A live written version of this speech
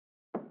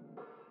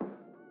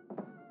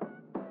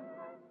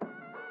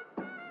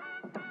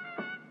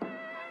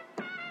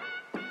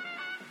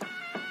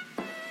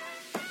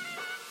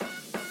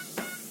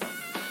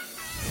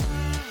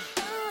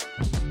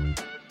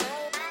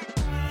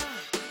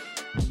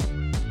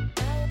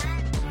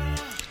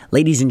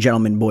Ladies and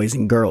gentlemen, boys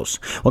and girls,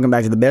 welcome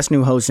back to the best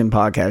new host and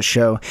podcast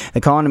show, the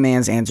Calling a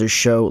Man's Answers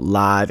show,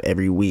 live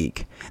every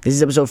week. This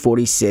is episode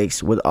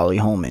 46 with Ollie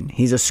Holman.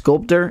 He's a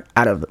sculptor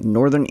out of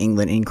Northern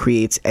England and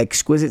creates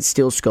exquisite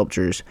steel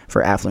sculptures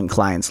for affluent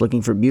clients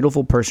looking for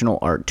beautiful personal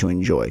art to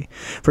enjoy.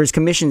 For his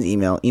commissions,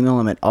 email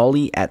him at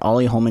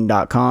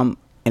ollie@ollieholman.com,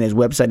 and his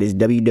website is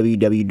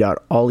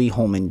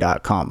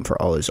www.ollieholman.com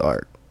for all his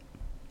art.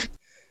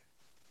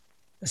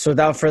 So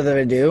without further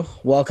ado,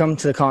 welcome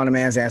to the Calling a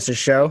Man's Answers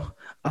show.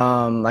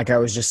 Like I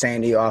was just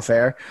saying to you off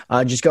air,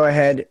 just go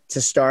ahead to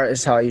start.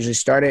 This is how I usually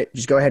start it.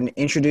 Just go ahead and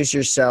introduce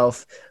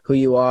yourself, who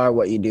you are,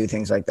 what you do,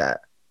 things like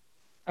that.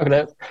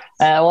 Okay.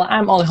 Well,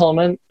 I'm Ollie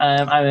Holman.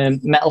 I'm a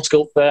metal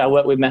sculptor. I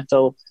work with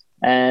metal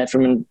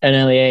from an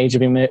early age. I've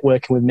been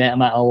working with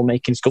metal,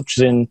 making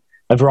sculptures in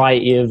a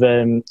variety of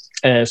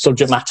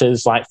subject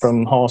matters, like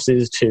from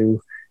horses to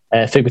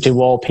figurative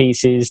wall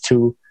pieces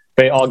to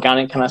very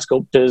organic kind of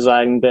sculptures,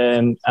 and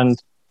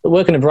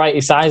work in a variety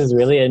of sizes,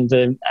 really. And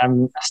I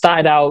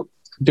started out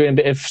doing a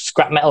bit of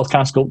scrap metal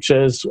kind of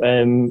sculptures with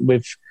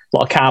a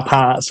lot of car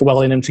parts,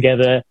 welding them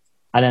together.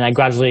 And then I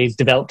gradually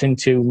developed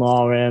into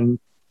more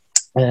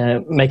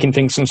making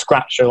things from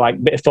scratch, or like a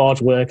bit of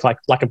forge work, like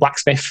a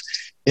blacksmith,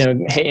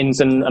 hitting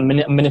and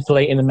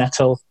manipulating the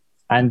metal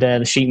and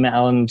the sheet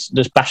metal and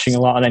just bashing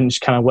a lot and then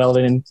just kind of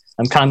welding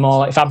and kind of more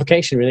like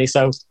fabrication, really.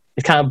 So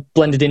it kind of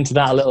blended into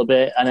that a little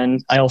bit. And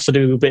then I also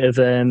do a bit of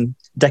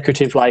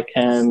decorative,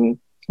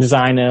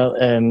 designer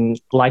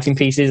lighting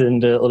pieces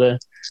and other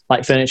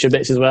like furniture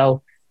bits as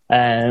well.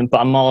 But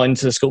I'm more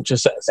into the sculpture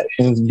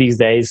section these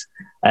days.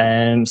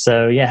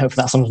 So yeah,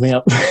 hopefully that sums me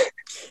up.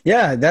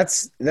 Yeah,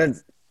 that's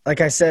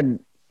like I said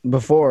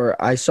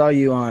before, I saw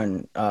you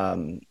on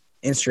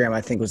Instagram,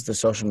 I think was the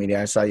social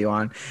media I saw you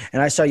on,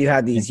 and I saw you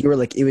had these, you were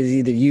like, it was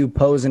either you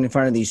posing in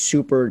front of these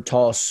super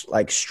tall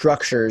like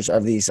structures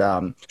of these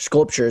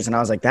sculptures, and I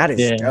was like, that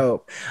is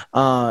dope.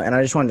 And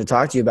I just wanted to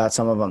talk to you about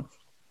some of them.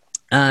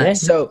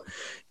 So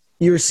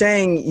you were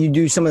saying you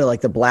do some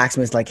of the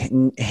blacksmiths, like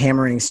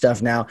hammering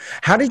stuff now.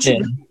 How did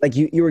you,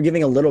 you were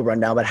giving a little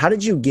rundown, but how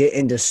did you get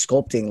into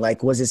sculpting?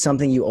 Like, was it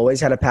something you always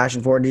had a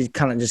passion for? Or did it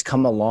kind of just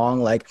come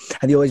along? Like,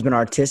 have you always been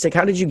artistic?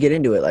 How did you get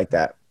into it like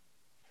that?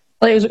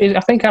 Well,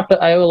 I think I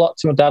owe a lot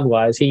to my dad.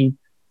 He,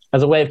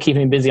 as a way of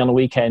keeping me busy on the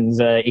weekends,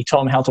 he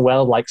taught me how to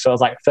weld. So I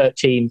was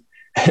 13,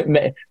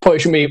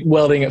 pushing me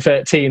welding at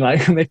 13,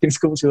 making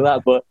sculptures with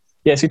that. But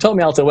yes, he taught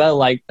me how to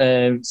weld.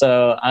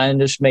 So I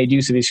just made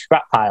use of his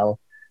scrap pile.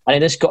 And I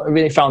just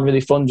found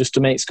really fun just to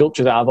make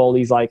sculptures out of all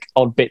these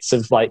odd bits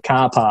of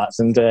car parts.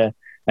 And it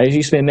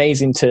used to be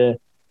amazing to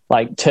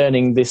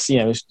turning this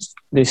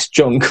this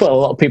junk, well, a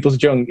lot of people's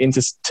junk,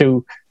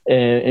 into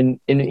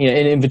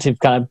innovative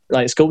kind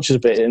of sculptures a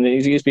bit. And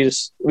it used to be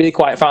just really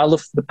quite fun. I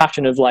love the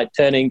passion of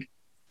turning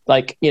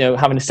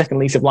having a second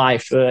lease of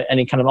life for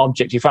any kind of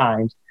object you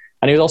find.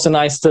 And it was also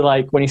nice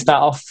to when you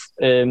start off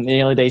in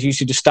the early days, you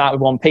should just start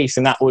with one piece,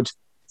 and that would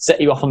set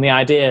you off on the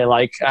idea.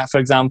 For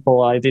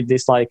example, I did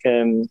this like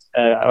a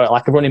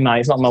running man.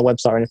 It's not on my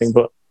website or anything,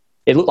 but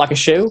it looked like a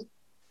shoe.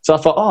 So I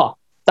thought,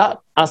 that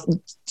has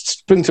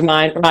sprung to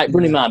mind, right,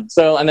 running man.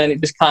 So, and then it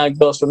just kind of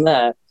goes from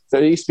there. So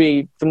it used to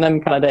be, from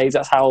them kind of days,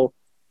 that's how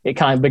it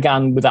kind of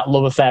began, with that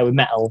love affair with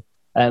metal.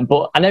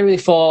 But I never really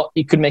thought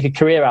you could make a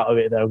career out of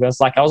it, though,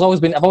 because I've always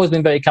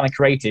been very kind of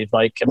creative.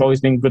 I've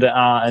always been good at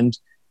art, and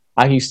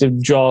I used to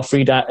draw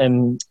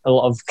a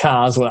lot of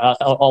cars.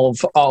 All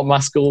of my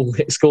school.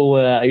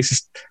 I used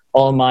to,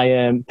 all of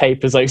my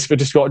papers, I used to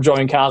just go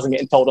drawing cars and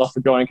getting told off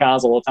for drawing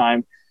cars all the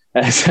time.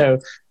 So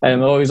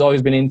I've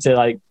always been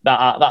into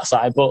that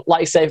side. But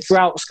like I say,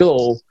 throughout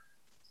school,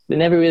 they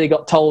never really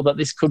got told that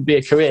this could be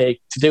a career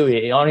to do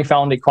it. I only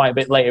found it quite a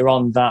bit later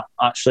on that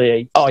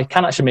actually, you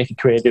can actually make a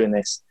career doing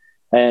this.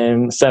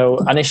 So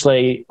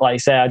initially, like I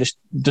say, I just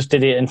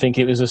did it and think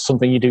it was just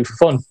something you do for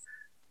fun.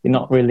 You're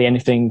not really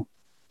anything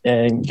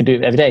you can do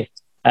it every day.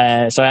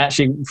 So I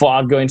actually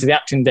thought I'd go into the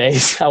acting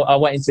days. I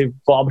thought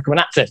I'd become an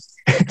actor.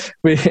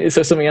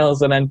 So something else,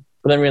 but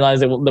then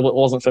realised it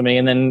wasn't for me,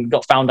 and then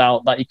found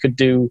out that you could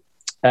do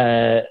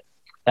art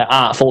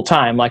full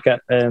time,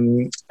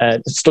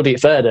 study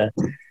it further.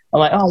 I'm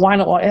like, why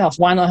not? What else?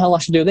 Why not? Hell, I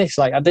should do this.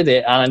 I did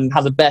it and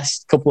had the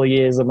best couple of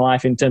years of my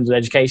life in terms of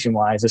education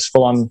wise, just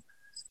full on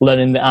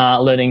learning the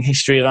art, learning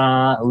history of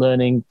art,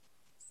 learning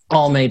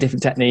all many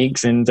different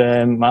techniques. And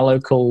my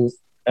local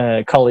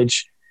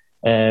college,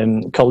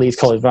 called Leeds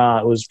College of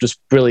Art, was just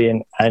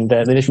brilliant. And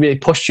they just really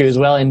pushed you as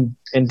well in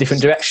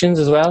different directions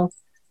as well.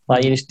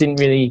 You just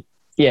didn't really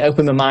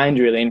open my mind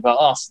really, and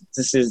thought,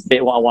 this is a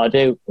bit what I want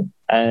to do.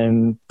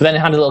 But then it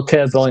had a little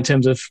curveball in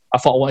terms of, I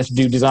thought I wanted to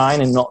do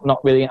design and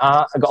not really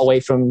art. I got away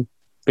from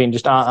being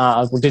just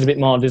art. I did a bit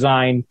more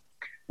design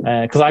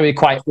because I really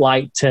quite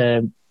liked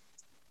I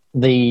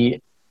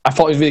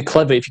thought it was really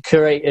clever if you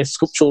create a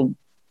sculptural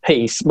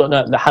piece, but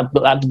that had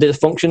a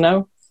function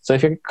now. So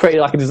if you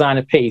created a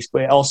designer piece,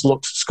 but it also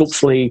looked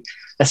sculpturally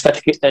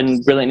aesthetic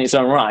and brilliant in its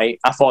own right,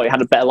 I thought it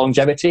had a better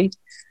longevity.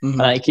 and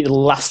like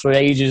it'll last for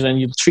ages, and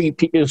you'll treat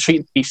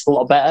the piece a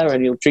lot better,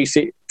 and you'll treat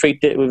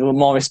it with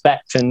more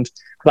respect. And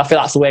I feel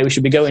that's the way we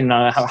should be going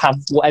now. Have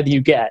whatever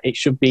you get, it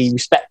should be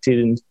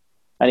respected,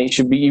 and it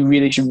should be, you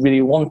really should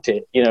really want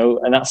it, you know.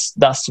 And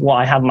that's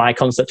why I have my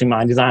concept in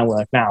my design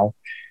work now,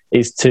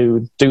 is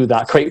to do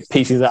that, create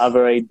pieces that are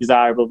very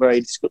desirable,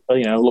 very,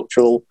 you know,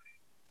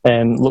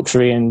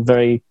 luxury and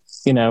very,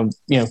 you know,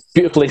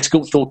 beautifully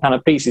sculptural kind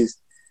of pieces.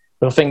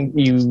 But I think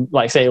you,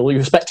 like say, well, you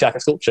respect it like a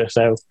sculpture.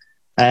 So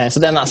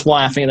then that's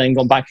why I think then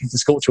gone back into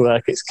sculpture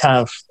work. It's kind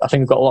of, I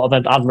think I've got a lot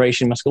of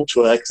admiration in my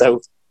sculpture work.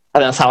 So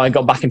and that's how I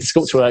got back into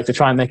sculpture work, to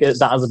try and make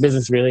that as a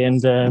business, really.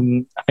 And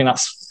I think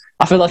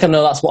I feel like I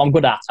know that's what I'm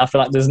good at. I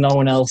feel like there's no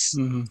one else.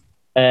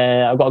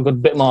 I've got a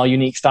bit more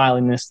unique style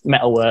in this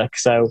metal work.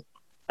 So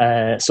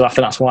I think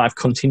that's why I've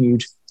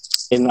continued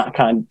in that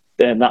kind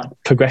of, that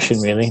progression,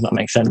 really, if that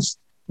makes sense.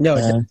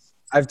 No,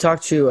 I've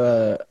talked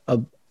to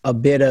a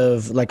bit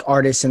of like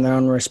artists in their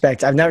own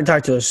respect. I've never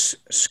talked to a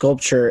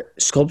sculpture.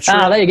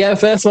 Ah, there you go,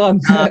 first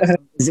one.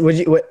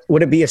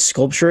 Would it be a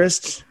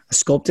sculpturist? A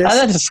sculptist?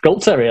 That's a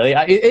sculptor, really.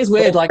 It is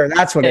weird. Like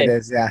that's what it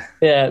is. Yeah.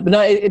 Yeah, but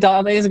no, it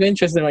is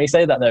interesting when you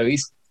say that, though.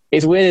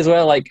 It's weird as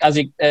well. Like as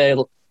you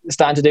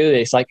starting to do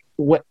this, like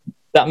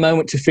that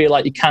moment to feel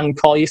like you can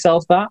call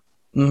yourself that.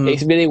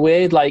 It's really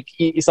weird. Like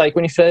it's like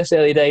when your first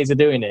early days of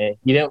doing it,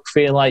 you don't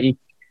feel like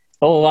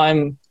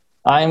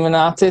I'm an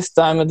artist,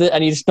 and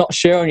you're just not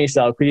sure on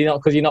yourself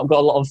because you're not got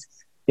a lot of,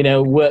 you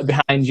know, work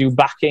behind you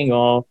backing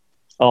or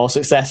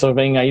success or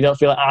thing. You don't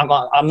feel like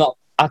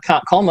I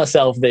can't call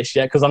myself this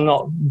yet because I'm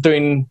not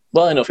doing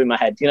well enough in my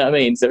head. You know what I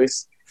mean? So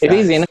it's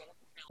easy enough.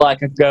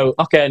 Like I go,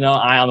 okay, no,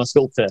 I am a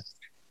sculptor,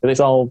 but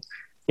it's all,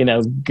 you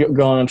know,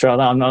 going on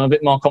trail. I'm a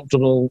bit more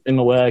comfortable in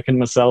my work and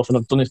myself, and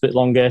I've done this a bit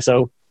longer.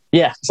 So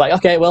yeah, it's like,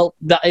 okay, well,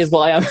 that is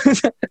what I am.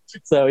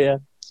 So yeah.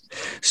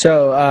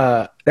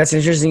 So that's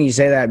interesting you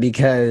say that,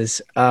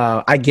 because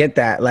I get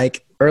that.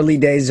 Like early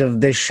days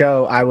of this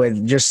show, I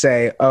would just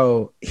say,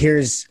 "Oh,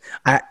 here's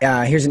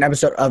an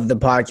episode of the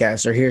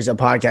podcast," or "Here's a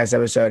podcast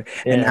episode."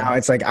 Yeah. And now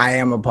it's like I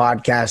am a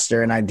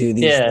podcaster and I do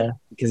these things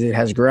because it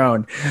has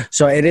grown.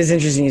 So it is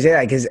interesting you say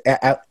that, because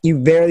you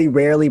very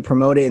rarely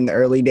promote it in the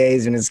early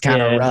days, and it's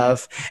kind of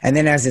rough. And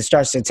then as it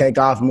starts to take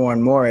off more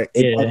and more,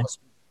 it almost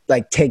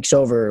like takes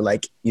over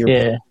like your.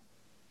 Yeah.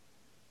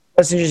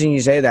 That's interesting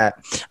you say that.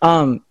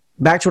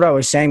 Back to what I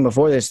was saying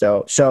before this,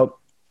 though. So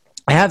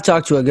I have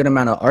talked to a good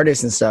amount of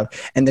artists and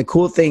stuff. And the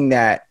cool thing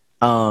that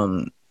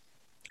I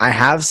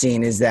have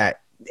seen is that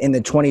in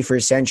the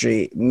 21st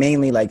century,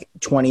 mainly like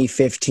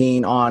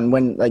 2015 on,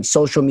 when like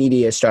social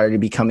media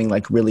started becoming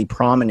like really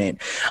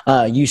prominent,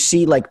 you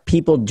see like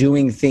people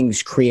doing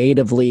things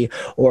creatively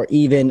or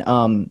even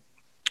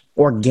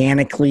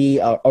organically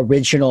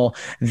original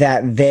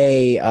that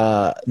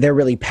they're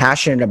really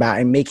passionate about,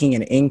 and making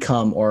an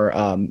income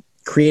or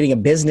creating a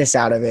business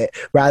out of it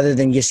rather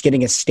than just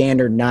getting a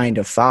standard 9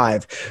 to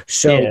 5.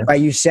 So by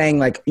you saying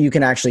like you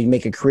can actually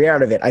make a career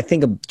out of it, I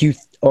think do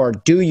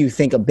you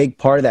think a big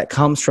part of that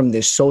comes from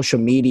this social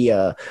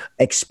media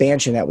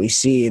expansion that we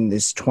see in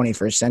this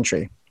 21st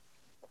century?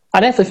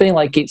 I definitely think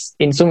like it's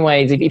in some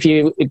ways, if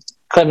you're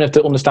clever enough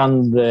to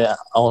understand the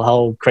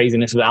whole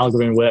craziness of the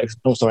algorithm works.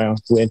 Oh, sorry,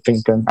 weird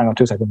thing. Hang on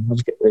 2 seconds. I'll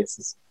just get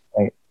this.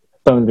 Like,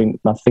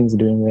 my things are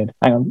doing weird.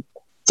 Hang on.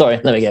 Sorry,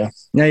 there we go.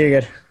 No, you're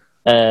good.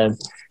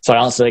 Sorry,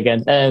 I'll answer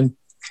again.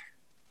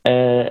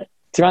 To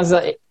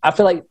answer that, I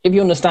feel like if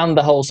you understand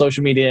the whole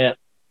social media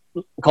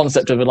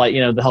concept of it, like,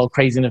 you know, the whole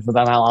craziness of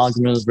how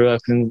algorithms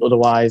work and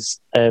otherwise,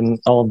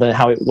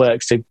 how it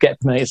works to get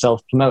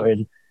yourself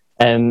promoted,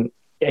 it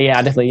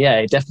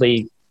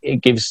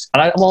gives,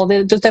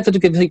 it does definitely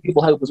give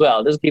people hope as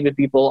well. It does give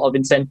people a lot of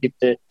incentive,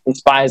 to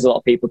inspires a lot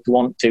of people to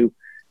want to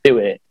do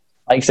it.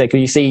 Like you say, because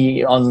you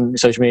see on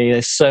social media,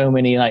 there's so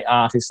many like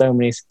artists, so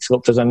many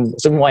sculptors, and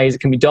some ways it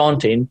can be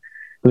daunting.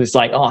 Because it's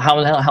like, oh, how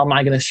am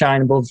I going to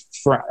shine above?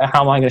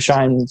 How am I going to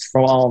shine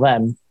from all of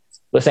them?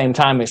 But at the same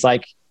time, it's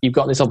like you've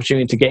got this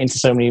opportunity to get into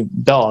so many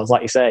doors.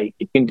 Like you say,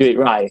 you can do it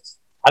right.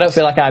 I don't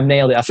feel like I've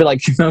nailed it. I feel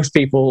like most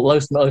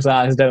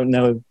artists don't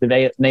know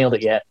they've nailed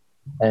it yet,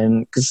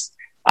 because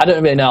I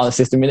don't really know how the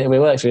system really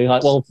works. Really,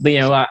 like, well, you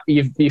know,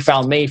 you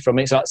found me from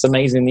it, so that's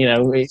amazing. You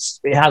know, it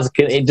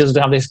does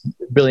have this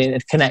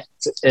brilliant connect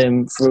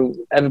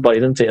through everybody,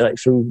 doesn't it? Like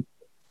through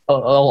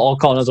all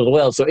corners of the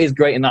world. So it is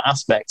great in that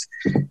aspect.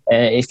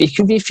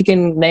 If you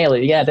can nail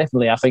it, yeah,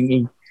 definitely. I think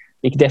you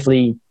can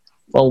definitely.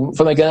 Well,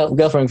 for my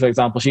girlfriend, for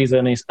example, she's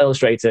an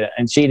illustrator,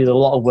 and she does a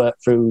lot of work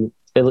through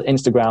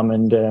Instagram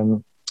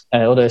and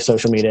other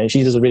social media. And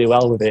she does really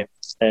well with it.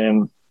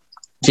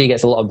 She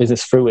gets a lot of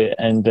business through it,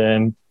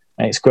 and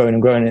it's growing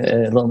and growing a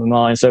little bit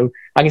more. And so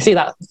I can see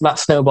that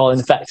snowballing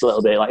effect a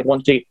little bit. Like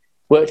once you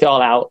work it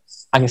all out,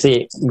 I can see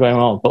it going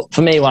on. But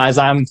for me, wise,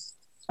 I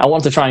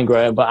want to try and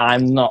grow it, but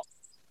I'm not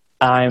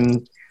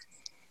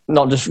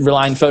just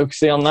relying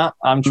focusing on that.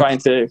 I'm trying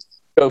to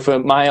go for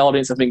my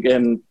audience. I think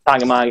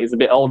target market is a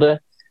bit older,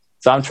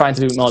 so I'm trying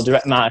to do more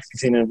direct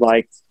marketing of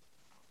like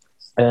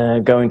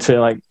going to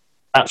like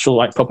actual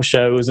like proper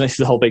shows, and this is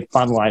a whole big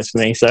plan wise for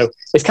me. So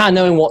it's kind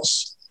of knowing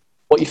what's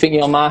what you think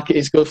your market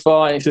is good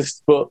for. And it's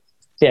just, but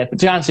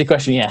to answer your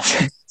question,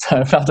 yes. So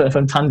if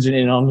I'm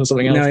tangenting on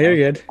something else. No, you're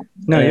good.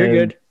 No, you're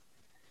good.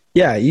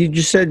 Yeah, you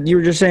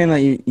were just saying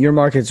that your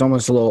market's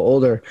almost a little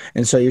older,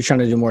 and so you're trying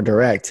to do more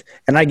direct,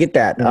 and I get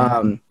that.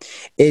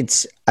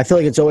 Mm-hmm. I feel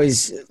like it's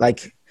always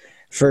like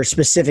for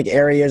specific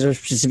areas or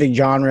specific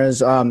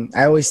genres.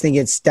 I always think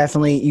it's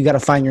definitely you got to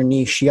find your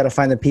niche. You got to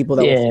find the people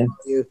that will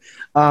follow you.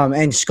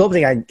 And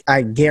sculpting,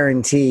 I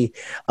guarantee,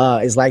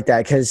 is like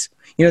that because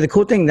the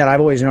cool thing that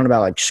I've always known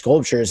about like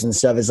sculptures and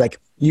stuff is like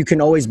you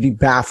can always be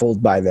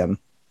baffled by them.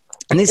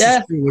 And this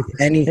is true with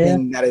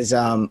anything that is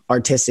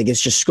artistic.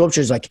 It's just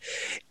sculptures, like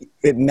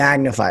it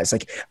magnifies.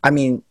 Like, I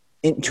mean,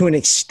 to an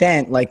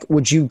extent, like,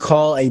 would you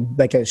call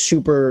a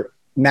super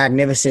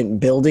magnificent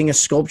building a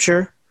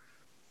sculpture?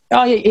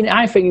 Oh yeah,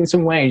 I think in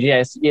some ways,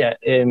 yes. Yeah,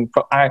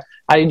 I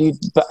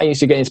used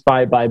to get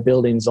inspired by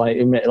buildings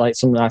like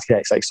some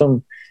architects,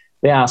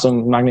 there are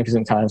some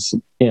magnificent kinds.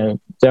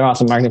 There are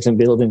some magnificent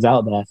buildings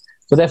out there.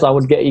 So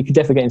definitely, you could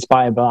definitely get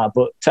inspired by that.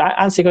 But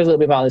to answer a little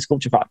bit about the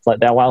sculpture factor, like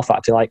their wow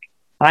factor, like.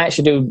 I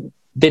actually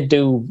did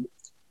do.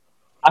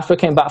 After I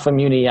came back from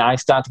uni, I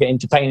started to get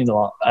into painting a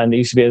lot, and it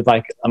used to be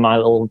like my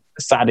little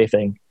Saturday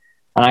thing.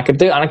 And I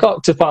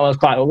got to the point where I was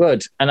quite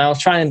good, and I was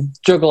trying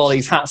to juggle all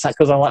these hats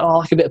because I'm like, I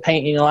like a bit of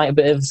painting, I like a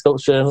bit of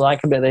sculpture, I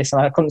like a bit of this,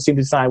 and I couldn't seem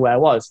to decide where I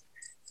was.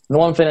 And the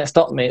one thing that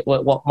stopped me,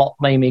 what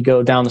made me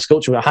go down the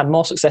sculpture work, I had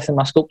more success in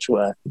my sculpture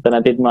work than I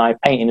did my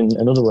painting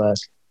and other work.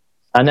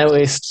 I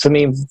noticed, for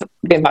me,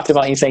 getting back to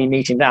what you saying,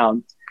 niching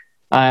down,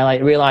 I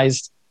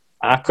realised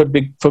I could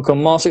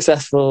become more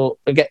successful,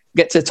 get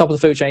to the top of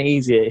the food chain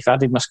easier if I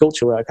did my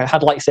sculpture work. I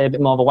had, say, a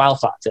bit more of a wow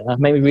factor. It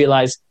made me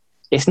realise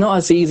it's not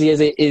as easy as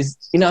it is.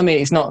 You know what I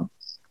mean? It's not.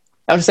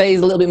 I would say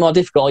it's a little bit more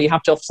difficult. You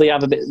have to obviously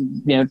have a bit,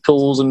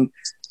 tools and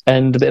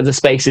a bit of the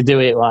space to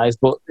do it, wise.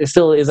 But it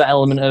still is that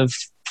element of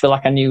feel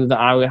like I knew that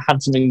I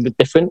had something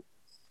different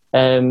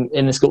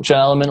in the sculpture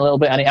element a little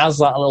bit, and it has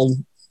that little,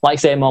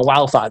 say, more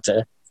wow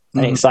factor.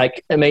 And it's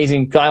like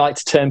amazing. I like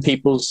to turn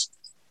people's.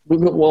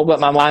 What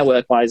about my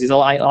work wise is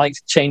I like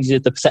to change the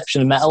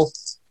perception of metal.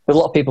 A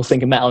lot of people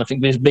think of metal and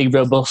think it's big,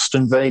 robust,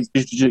 and very,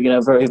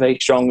 very, very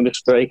strong and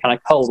just very kind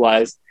of cold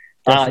wise.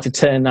 I like to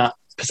turn that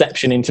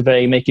perception into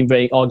making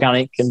very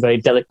organic and very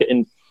delicate,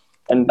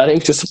 and I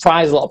think to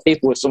surprise a lot of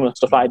people with some of the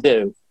stuff I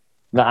do,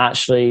 that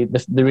actually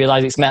they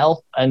realise it's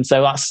metal, and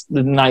so that's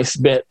the nice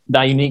bit,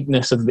 that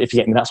uniqueness of, if you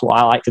get me, that's what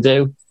I like to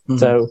do. Mm-hmm.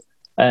 So.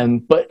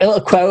 But a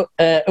little quote,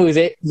 who is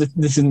it?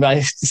 This is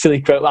my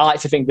silly quote. I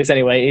like to think this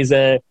anyway. Is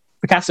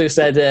Picasso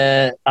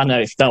said, I know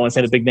I don't want to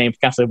say the big name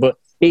Picasso, but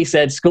he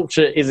said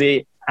sculpture is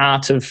the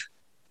art of,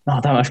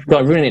 I've got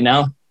to ruin it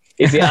now.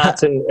 Is the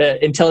art of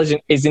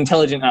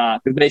intelligent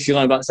art. It's basically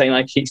all about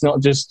saying it's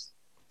not just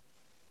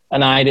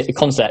an idea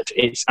concept,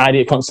 it's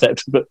idea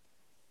concept, but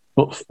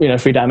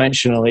three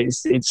dimensional.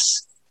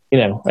 It's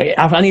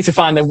I need to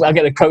find I'll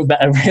get the quote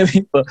better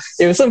really, but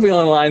it was something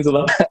along the lines of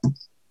that.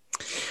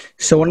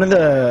 So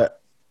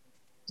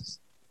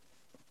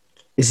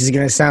this is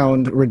going to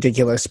sound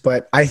ridiculous,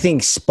 but I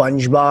think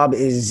SpongeBob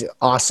is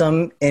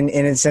awesome in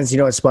a sense. You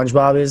know what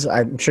SpongeBob is?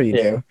 I'm sure you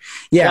do.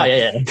 Yeah.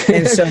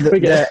 And so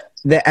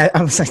I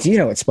was like, do you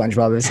know what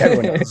SpongeBob is?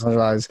 Everyone knows what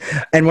SpongeBob is.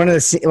 And one of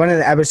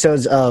the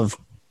episodes of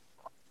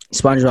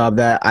SpongeBob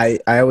that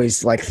I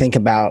always think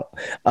about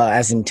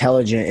as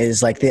intelligent is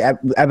the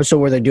episode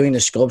where they're doing the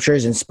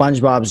sculptures and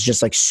SpongeBob's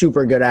just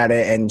super good at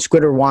it, and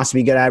Squidward wants to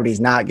be good at it, but he's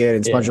not good,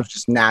 and SpongeBob's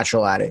just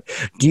natural at it.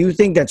 Do you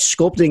think that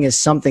sculpting is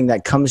something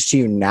that comes to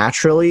you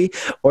naturally,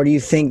 or do you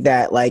think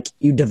that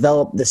you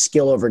develop the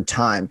skill over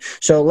time?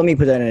 So let me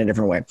put that in a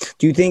different way.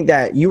 Do you think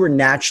that you were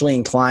naturally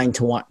inclined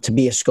to want to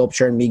be a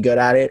sculptor and be good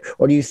at it,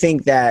 or do you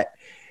think that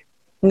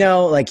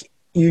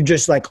you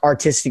just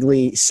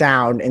artistically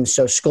sound, and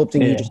so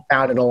sculpting you just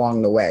found it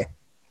along the way?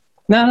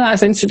 No,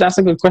 that's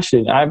a good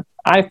question.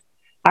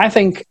 I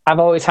think I've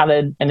always had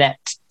a net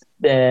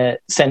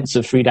sense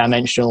of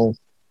three-dimensional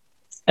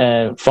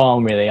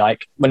form, really.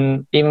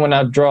 Even when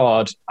I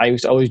drawed, I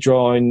used to always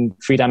draw in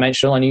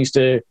three-dimensional, and used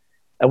to.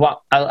 At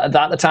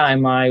the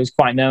time, I was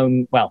quite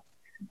known. Well,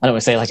 I don't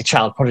want to say a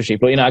child prodigy,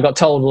 but I got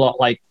told a lot,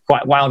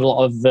 quite wild, a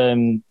lot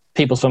of.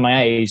 People from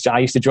my age, I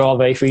used to draw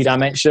very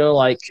three-dimensional,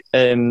 as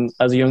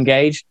a young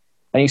age.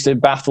 I used to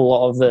baffle a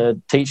lot of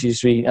the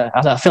teachers.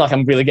 I feel like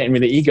I'm really getting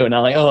really ego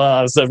now.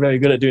 I was so very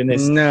good at doing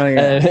this. No,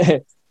 yeah.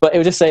 But it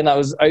was just saying I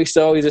used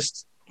to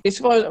always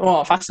it's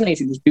more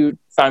fascinating to do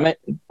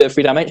the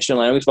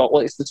three-dimensional. And I always thought,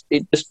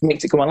 it just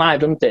makes it come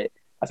alive, doesn't it?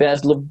 I think I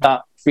just love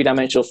that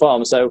three-dimensional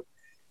form. So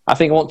I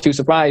think I wasn't too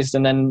surprised.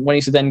 And then when I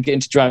used to then get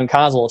into drawing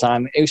cars all the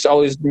time, I used to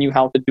always knew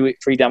how to do it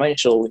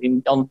three-dimensional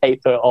on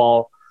paper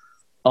or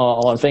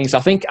on things. So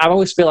I think I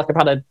always feel like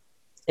I've had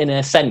in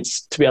a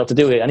sense, to be able to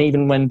do it. And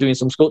even when doing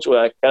some sculpture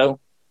work, I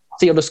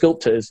see other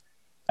sculptors,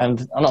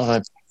 and I'm not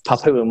going to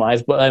poo them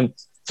wise, but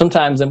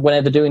sometimes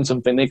when they're doing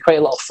something, they create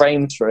a lot of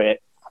frames for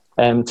it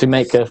to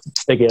make a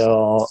figure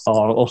or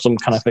some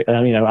kind of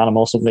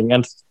animal or something,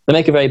 and they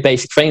make a very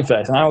basic frame for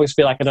it. And I always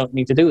feel like I don't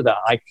need to do that.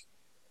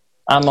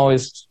 I'm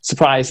always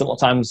surprised a lot of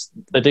times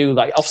they do.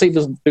 Like, obviously it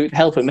doesn't do it to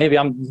help it. Maybe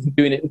I'm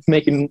doing it,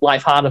 making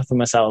life harder for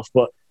myself.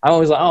 But I'm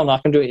always like, oh no, I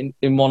can do it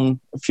in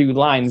a few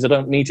lines. I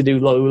don't need to do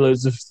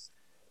loads of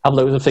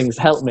things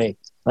to help me.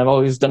 And I've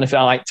always done it.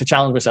 I like to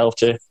challenge myself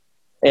to.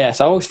 Yeah,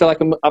 so I always feel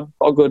like I've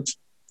got a good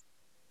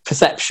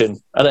perception.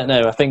 I don't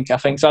know. I think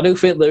so. I do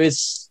feel there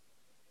is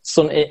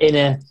some in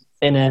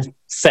a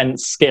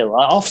sense skill.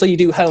 Obviously, you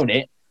do hone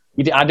it.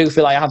 I do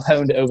feel like I have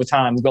honed it over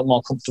time. Got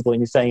more comfortable in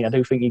your saying. I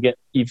do think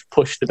you've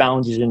pushed the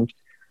boundaries in,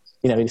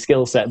 your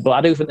skill set. But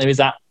I do think there is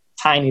that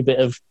tiny bit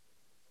of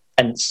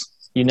sense.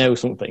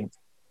 Something.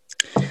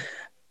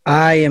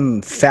 I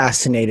am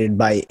fascinated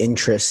by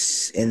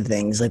interests in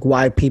things, like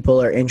why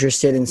people are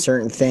interested in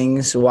certain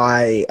things,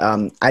 why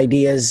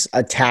ideas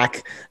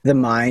attack the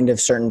mind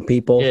of certain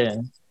people.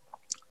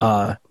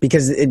 Yeah.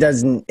 Because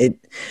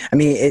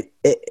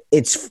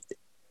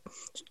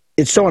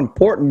it's so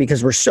important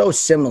because we're so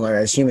similar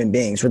as human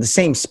beings. We're the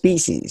same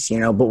species,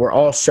 but we're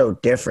all so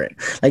different.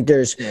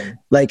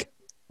 Like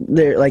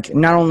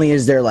not only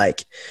is there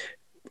like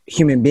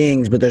human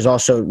beings, but there's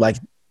also like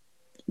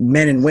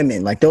men and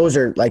women. Like those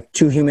are like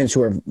two humans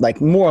who are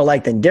like more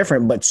alike than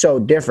different, but so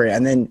different.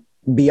 And then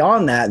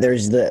beyond that,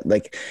 there's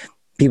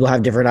people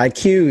have different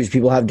IQs,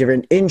 people have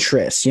different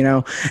interests,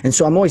 And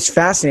so I'm always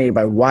fascinated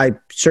by why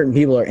certain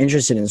people are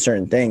interested in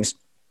certain things.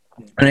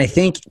 And I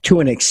think to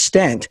an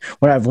extent,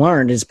 what I've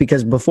learned is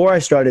because before I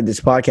started this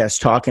podcast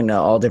talking to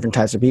all different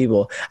types of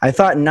people, I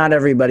thought not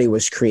everybody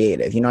was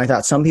creative. I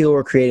thought some people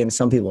were creative and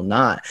some people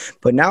not.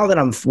 But now that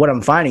what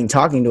I'm finding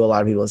talking to a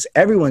lot of people is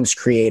everyone's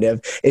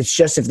creative. It's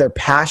just if they're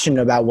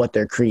passionate about what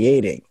they're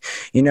creating,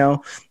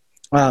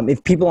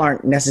 if people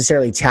aren't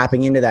necessarily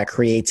tapping into that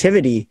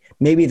creativity,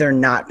 maybe they're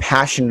not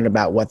passionate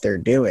about what they're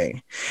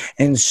doing.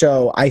 And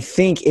so I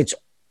think it's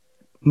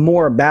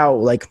more about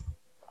like,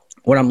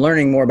 what I'm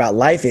learning more about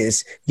life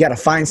is you got to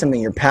find something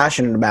you're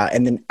passionate about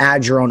and then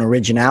add your own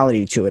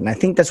originality to it. And I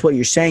think that's what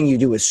you're saying you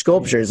do with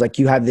sculptures. Like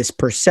you have this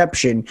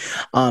perception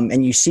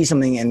and you see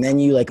something and then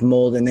you like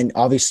mold and then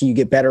obviously you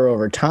get better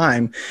over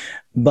time.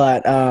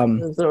 But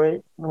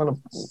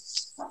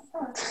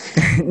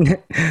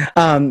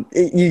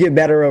you get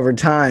better over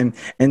time.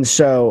 And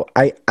so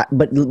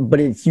but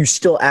if you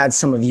still add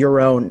some of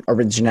your own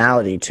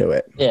originality to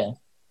it. Yeah.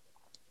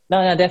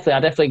 No, definitely.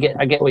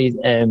 I get where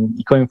you're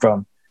coming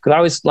from. Because I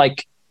was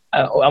like,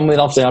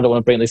 obviously I don't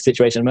want to bring this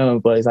situation at the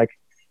moment, but it's like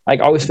I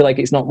always feel like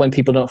it's not when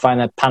people don't find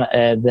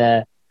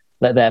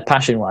their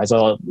passion wise,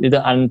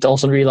 and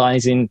also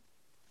realizing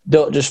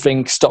don't just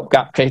think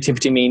stopgap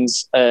creativity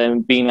means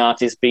being an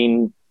artist,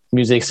 being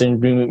musician,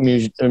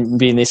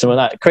 being this and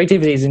that.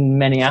 Creativity is in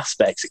many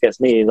aspects. It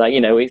gets me like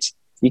it's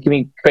you can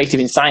be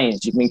creative in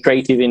science, you can be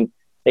creative in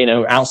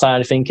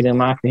outside of thinking and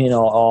marketing,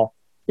 or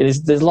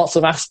there's lots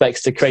of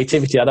aspects to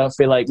creativity. I don't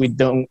feel like we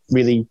don't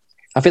really.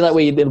 I feel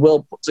like the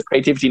world puts the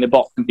creativity in a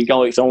box and think,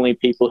 oh, it's only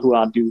people who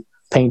do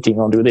painting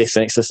or do this.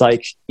 And it's just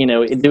like,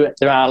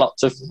 there are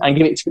lots of, and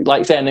give it,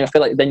 like I said, and I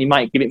feel like then you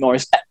might give it more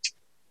respect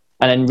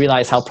and then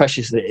realize how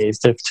precious it is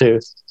to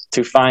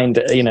find,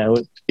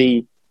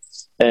 to,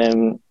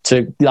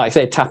 like I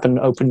say, tap and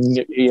open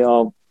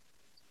your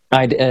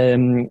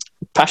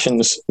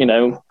passions,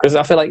 because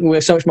I feel like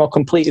we're so much more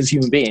complete as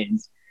human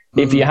beings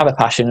if you have a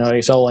passion or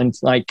it's all. And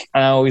like,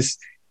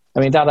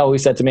 Dad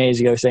always said to me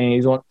as you go, saying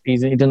he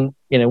didn't,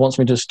 wants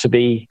me just to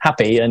be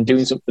happy and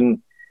doing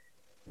something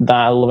that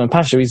I love and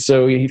passionate.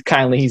 So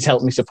he's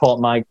helped me support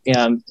my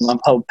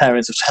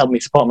parents have helped me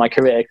support my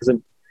career because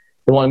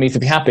they wanted me to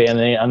be happy and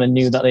they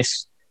knew that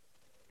this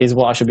is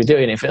what I should be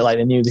doing. It felt like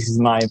they knew this is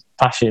my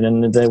passion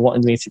and they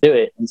wanted me to do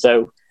it. And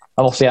so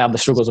obviously I have the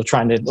struggles of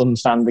trying to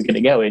understand and get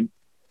it going.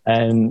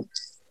 And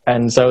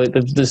so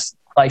there's,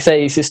 like I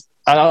say, it's just,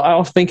 I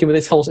was thinking with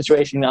this whole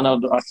situation, I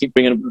know I keep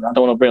I don't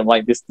want to bring up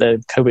like this,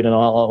 the COVID and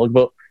all,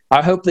 but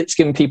I hope that it's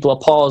giving people a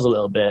pause a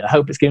little bit. I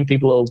hope it's giving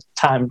people a little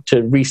time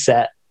to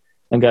reset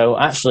and go,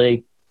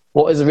 actually,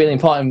 what is really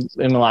important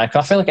in my life?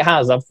 I feel like it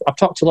has. I've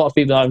talked to a lot of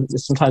people I've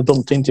sometimes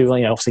bumped into,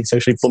 obviously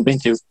socially bumped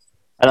into,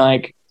 and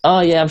like, oh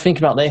yeah, I'm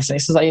thinking about this. And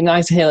it's just like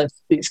nice to hear like,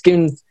 it's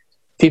giving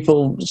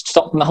people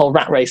stopping the whole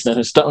rat race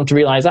and starting to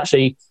realize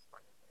actually,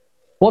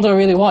 what do I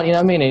really want? You know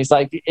what I mean? It's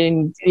like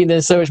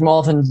there's so much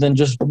more than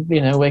just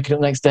waking up the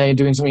next day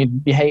doing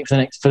something you hate for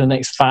the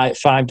next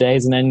five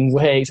days and then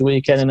wait a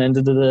weekend and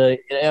then you know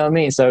what I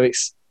mean? So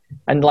it's,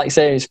 and like I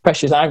say, it's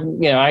precious. I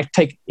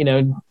take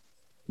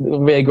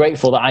really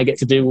grateful that I get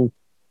to do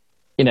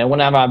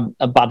whenever I have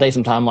a bad day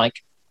sometime, like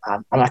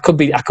and I could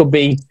be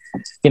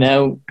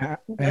no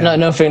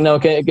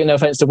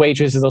offense to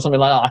waitresses or something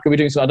like that, I could be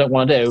doing something I don't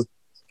want to do.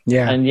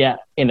 Yeah. And yeah,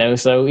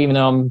 so even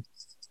though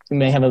we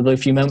may have a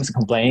few moments of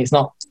complaining, it's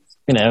not,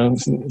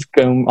 it's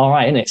going all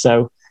right, isn't it?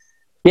 So,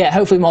 yeah,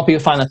 hopefully more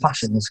people find their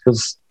passions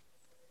because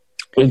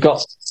we've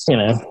got,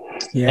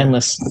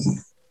 endless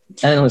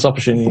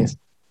opportunities.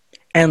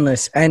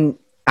 Endless. And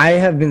I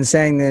have been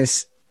saying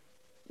this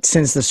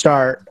since the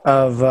start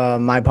of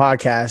my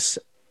podcast.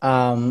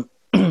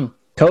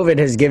 COVID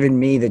has given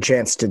me the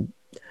chance to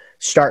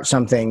start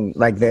something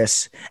like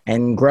this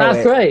and grow it.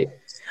 That's great.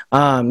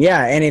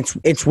 Yeah, and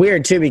it's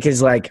weird too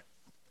because like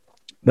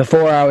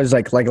before I was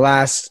like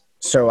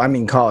so I'm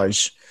in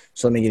college.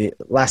 So let me give you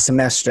last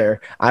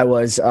semester I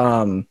was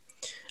I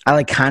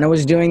like kind of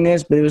was doing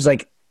this, but it was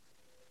like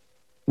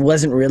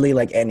wasn't really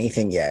like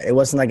anything yet. It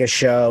wasn't like a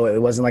show.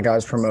 It wasn't like I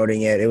was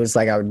promoting it. It was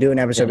like I would do an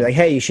episode, be like,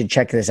 hey, you should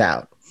check this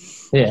out.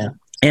 Yeah.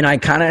 And I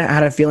kind of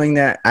had a feeling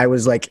that I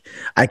was like,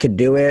 I could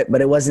do it, but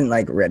it wasn't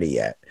like ready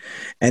yet.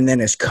 And then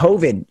as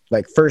COVID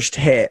like first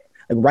hit,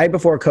 like right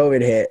before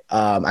COVID hit,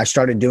 I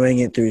started doing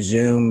it through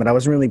Zoom, but I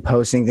wasn't really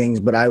posting things,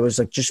 but I was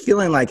like just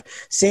feeling like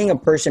seeing a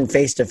person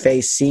face to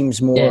face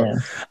seems more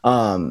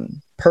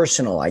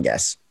personal, I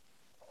guess.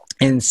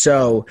 And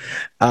so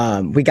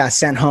we got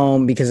sent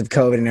home because of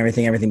COVID and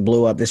everything. Everything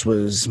blew up. This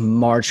was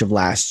March of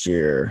last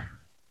year.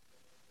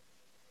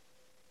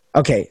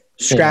 Okay.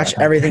 Scratch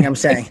everything I'm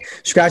saying.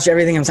 Scratch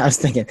everything I was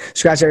thinking.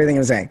 Scratch everything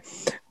I'm saying.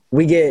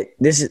 We get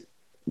this.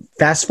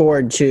 Fast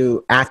forward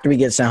to after we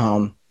get sent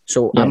home.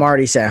 So I'm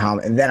already sent home,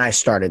 and then I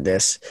started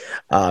this.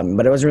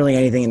 But it wasn't really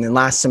anything. And then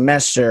last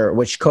semester,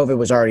 which COVID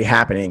was already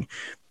happening,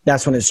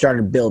 that's when it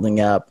started building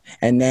up.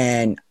 And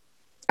then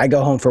I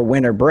go home for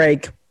winter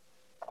break,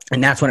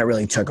 and that's when it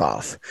really took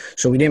off.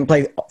 So we didn't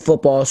play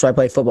football. So I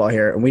played football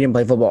here, and we didn't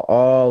play football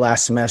all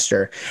last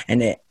semester.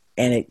 And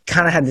it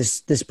kind of had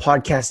this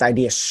podcast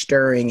idea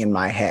stirring in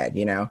my head,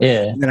 you know?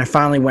 Yeah. And then I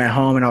finally went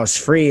home and I was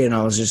free and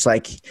I was just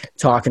like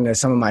talking to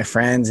some of my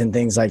friends and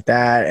things like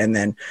that. And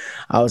then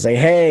I was like,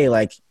 hey,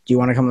 like, do you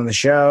want to come on the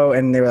show?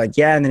 And they were like,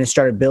 yeah. And then it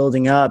started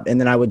building up, and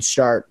then I would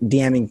start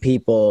DMing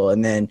people,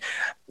 and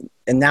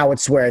now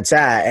it's where it's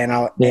at.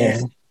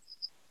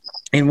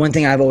 And one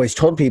thing I've always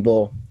told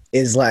people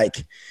is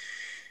like,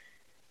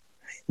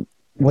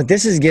 what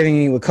this is giving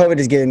me, what COVID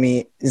is giving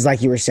me is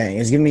like you were saying,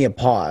 is giving me a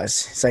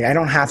pause. It's like, I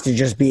don't have to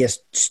just be a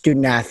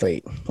student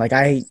athlete. Like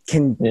I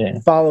can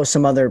follow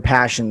some other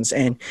passions.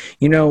 And,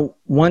 you know,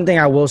 one thing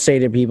I will say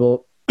to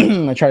people,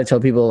 I try to tell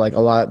people like a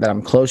lot that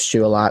I'm close to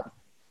a lot,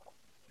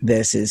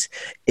 this is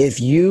if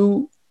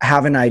you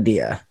have an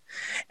idea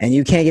and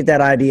you can't get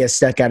that idea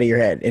stuck out of your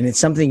head and it's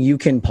something you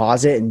can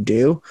pause it and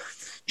do,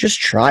 just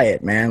try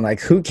it, man. Like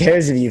who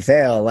cares if you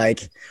fail?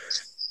 Like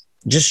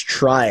just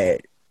try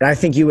it. And I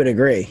think you would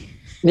agree.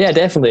 Yeah,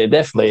 definitely.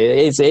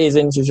 It is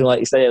interesting, like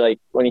you say, like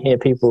when you hear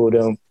people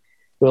who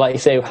like you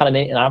say,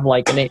 have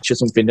like an itch or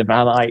something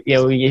about like, you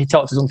know, you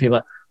talk to some people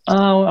like,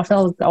 oh,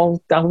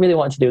 I really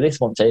wanted to do this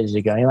once ages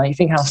ago. And like, you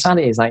think how sad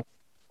it is. Like,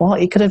 well,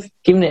 you could have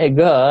given it a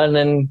go, and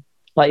then,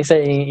 like you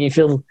say, you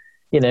feel,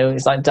 you know,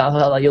 it's like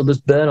you'll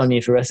just burn on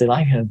you for the rest of your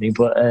life and everything.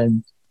 But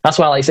that's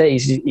why, like I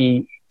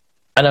say,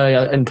 I know,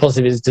 and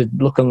positive is to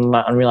look on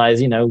that and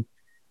realize, you know,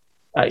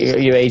 at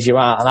your age you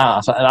are, and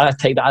I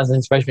take that as an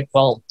inspiration.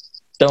 Well,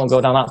 don't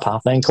go down that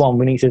path. Then come on,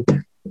 we need to,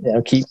 you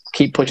know, keep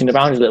pushing the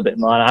boundaries a little bit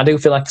more. And I do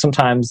feel like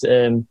sometimes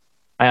I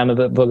am a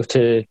bit bugged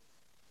to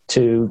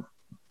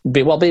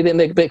be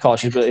a bit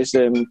cautious, but it's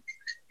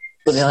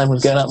but the alarm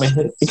was going at me.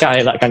 You can't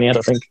hear that, can you? I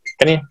don't think.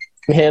 Can you?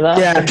 Can you hear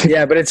that?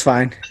 Yeah, but it's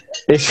fine.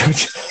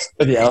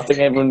 But yeah, I think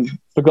everyone's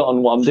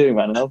forgotten what I'm doing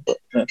right now. But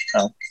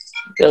no.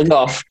 It'll go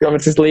off. You want me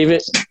to just leave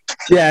it?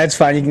 Yeah, it's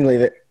fine. You can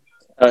leave it.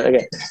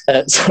 Okay.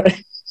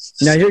 Sorry.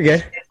 No, you're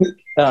good.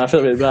 I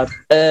feel really bad.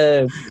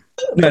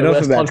 No, don't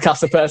worst feel bad.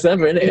 podcaster person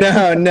ever, isn't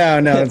it?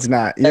 No, it's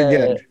not.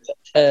 You're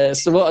good.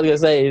 So what I was going to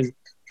say is,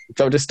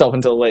 I'll just stop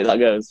until the way that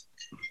goes.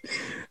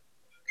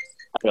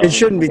 It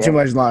shouldn't be too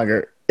much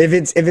longer. If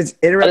it's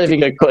interrupting, I don't know if you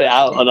can cut it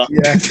out or not.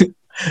 Yeah.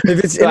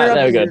 If it's right, interrupting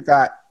there we your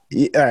thought, all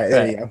right,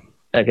 there you go.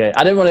 Okay,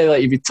 I didn't want to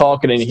let you be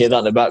talking and you hear that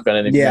in the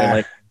background.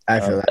 And I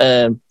feel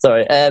that.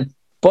 Sorry.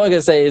 What I'm going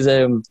to say is,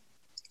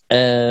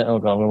 oh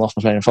god, we lost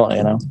my train of thought.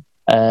 You know,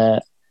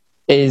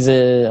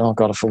 oh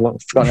god, I've forgotten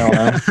it all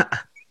now.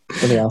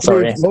 Yeah,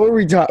 sorry. What were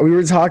we talking? We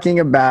were talking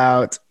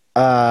about.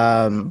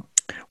 The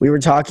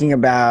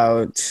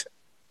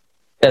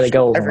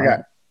goals. I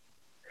forgot.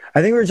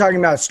 I think we were talking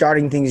about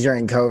starting things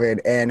during COVID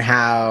and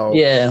how.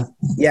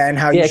 And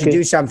how you should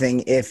do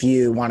something if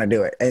you want to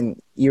do it. And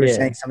you were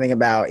saying something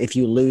about if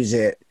you lose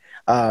it,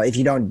 if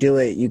you don't do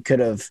it, you could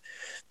have.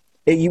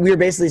 We were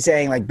basically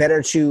saying like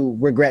better to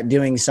regret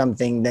doing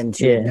something than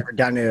to have never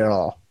done it at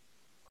all.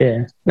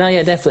 Yeah. No.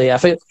 Yeah. Definitely. I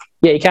think.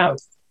 Yeah. You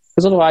can't,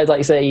 because otherwise, like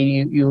you say,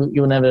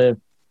 you'll never know.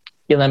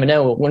 You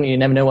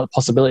never know what the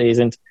possibilities.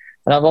 And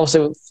I will say,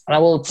 I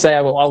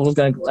was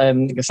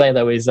going to say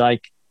though is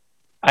like,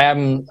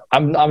 I'm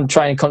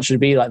trying consciously to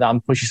be like that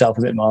and push yourself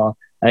a bit more.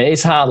 And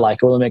it's hard, like,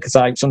 because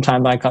like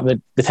sometimes I have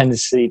the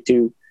tendency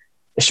to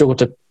struggle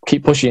to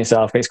keep pushing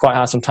yourself. It's quite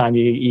hard sometimes.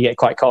 You get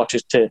quite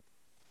cautious to.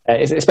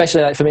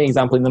 Especially like for me,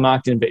 example in the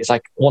marketing bit, it's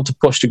like I want to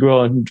push to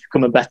grow and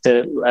become a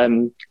better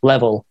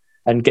level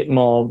and get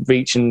more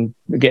reach and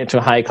get into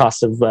a higher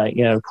class of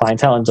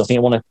clientele and stuff. I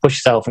want to push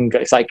yourself, and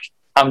it's like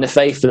having the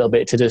faith a little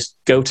bit to just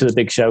go to the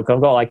big show. Cause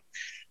I've got like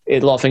a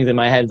lot of things in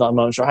my head at the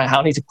moment. Right, how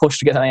I need to push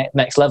to get to the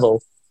next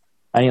level,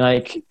 and you're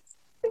like,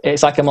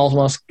 it's like I'm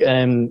almost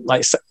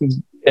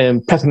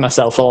prepping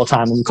myself all the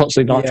time. I'm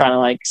constantly not trying to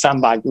like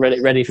sandbag,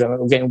 ready for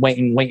it. I'm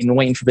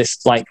waiting for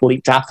this like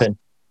leap to happen.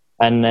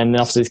 And then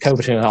obviously this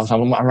COVID thing,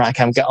 I'm like, right,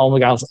 I get all the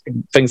guys,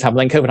 things happen.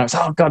 Then COVID, I was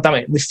like, oh god damn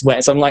it, this is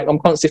where. So I'm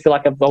constantly feel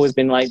like I've always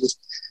been like just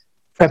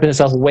prepping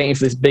myself, waiting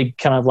for this big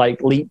kind of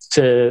like leap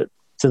to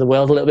the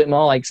world a little bit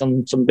more, like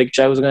some big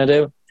shows are going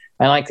to do.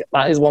 And like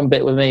that is one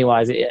bit with me,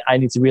 why I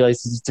need to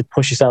realize to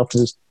push yourself to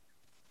just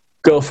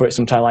go for it.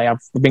 Sometimes, like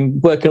I've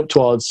been working up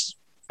towards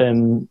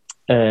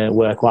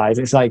work-wise.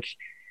 It's like,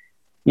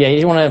 yeah,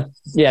 you want to,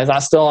 yeah,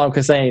 that's still all I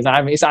can say.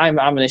 I'm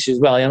an issue as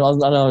well. I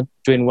know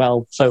doing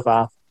well so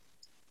far,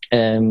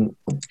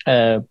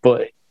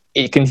 but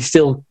it can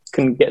still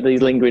get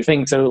these lingering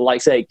things. So, like I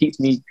say, it keeps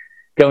me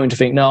going to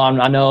think, no,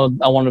 I know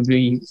I want to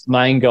be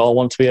my end goal. I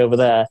want to be over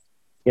there,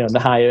 the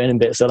higher earning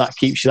bit. So that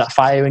keeps you that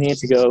fire in you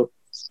to go,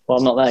 well,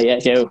 I'm not there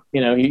yet. You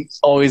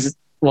always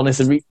want us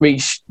to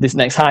reach this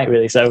next height,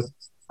 really. So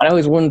I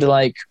always wonder,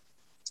 like,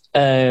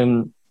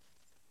 that,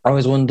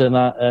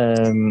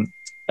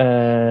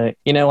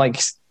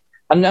 like,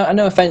 I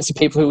no offense to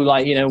people who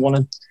like, want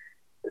to,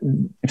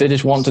 if they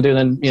just want to do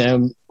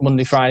the,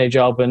 Monday, Friday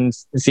job and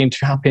seem to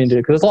be happy and do it.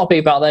 Because there's a lot of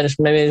people out there just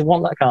maybe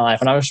want that kind of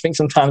life. And I just think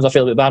sometimes I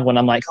feel a bit bad when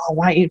I'm like, oh,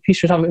 why you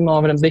should have more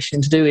of an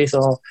ambition to do this,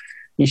 or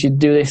you should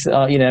do this,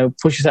 or,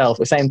 push yourself.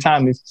 At the same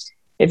time,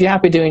 if you're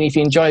happy doing it, if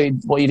you enjoy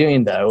what you're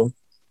doing, though,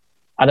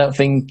 I don't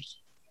think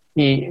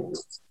there's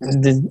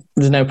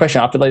no pressure.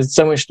 I feel like there's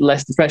so much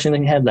less depression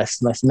in your head,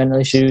 less mental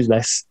issues,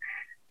 less,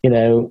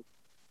 and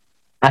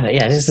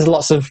there's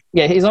lots of,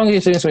 as long as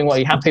you're doing something what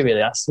you're happy with,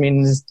 that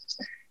means,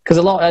 because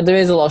there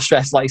is a lot of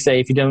stress, like say,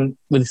 if you don't,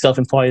 with the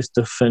self-employed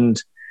stuff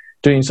and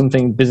doing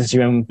something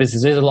your own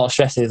business, there's a lot of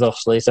stresses,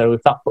 obviously. So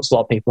if that puts a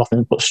lot of people off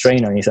and puts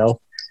strain on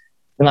yourself,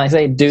 then like I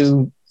say,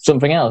 do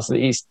something else.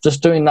 It's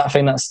just doing that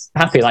thing that's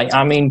happy. Like,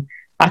 I mean,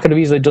 I could have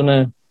easily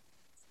done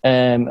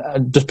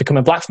just become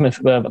a blacksmith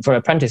for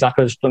apprentice. I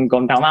could have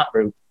gone down that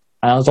route.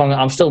 And as long as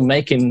I'm still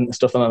making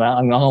stuff like that,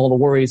 and all the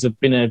worries of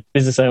being a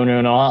business owner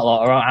and all that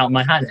lot are out of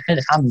my hands.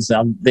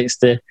 It's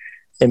the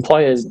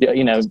employer's,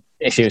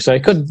 issue. So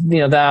it could,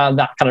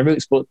 that kind of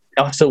routes, but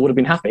I still would have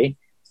been happy.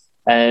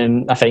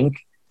 I think.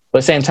 But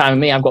at the same time,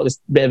 me, I've got this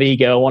bit of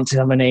ego. I want to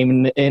have my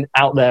name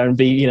out there and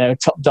be,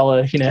 top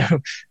dollar,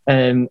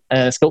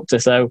 sculptor.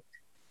 So,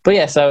 but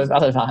yeah, so I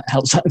don't know if that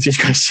helps answer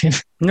your question.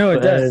 No,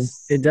 it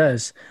does. It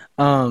does.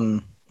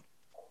 I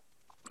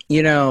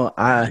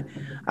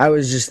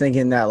was just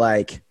thinking that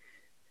like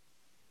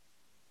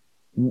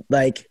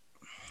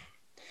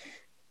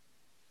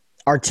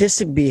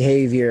artistic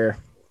behavior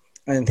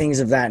and things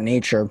of that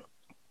nature,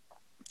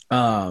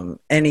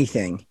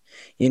 anything,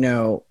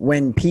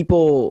 when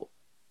people,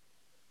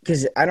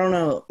 because I don't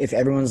know if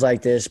everyone's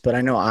like this, but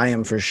I know I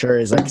am for sure,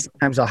 is like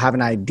sometimes I'll have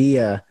an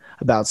idea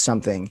about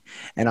something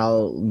and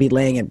I'll be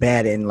laying in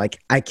bed and like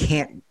I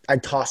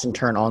toss and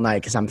turn all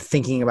night because I'm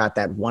thinking about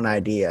that one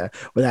idea,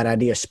 or that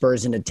idea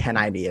spurs into 10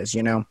 ideas,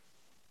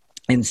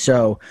 And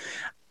so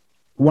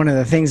one of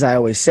the things I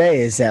always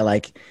say is that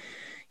like,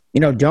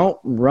 don't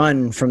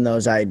run from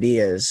those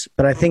ideas.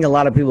 But I think a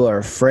lot of people are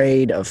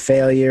afraid of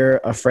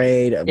failure,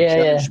 afraid of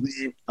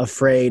judgment,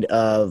 afraid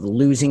of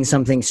losing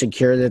something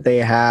secure that they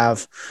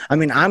have. I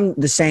mean, I'm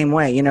the same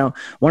way.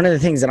 One of the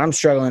things that I'm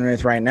struggling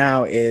with right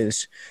now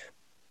is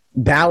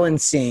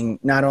balancing.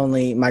 Not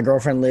only my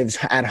girlfriend lives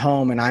at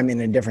home and I'm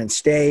in a different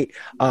state,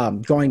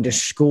 going to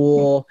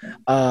school,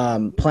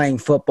 playing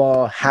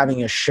football,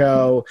 having a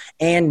show,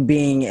 and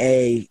being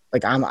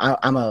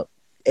I'm a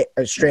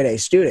straight A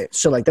student.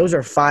 So like those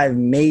are 5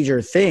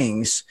 major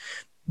things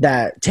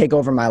that take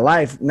over my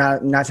life.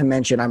 Not to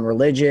mention I'm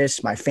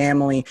religious, my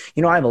family,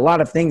 I have a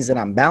lot of things that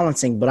I'm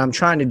balancing, but I'm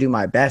trying to do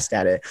my best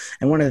at it.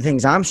 And one of the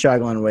things I'm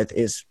struggling with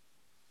is,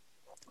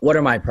 what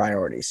are my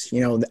priorities?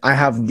 I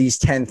have these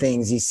 10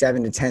 things, these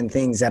 7 to 10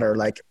 things that are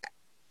like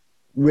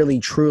really,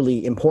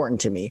 truly important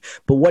to me.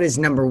 But what is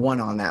number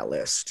 1 on that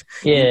list?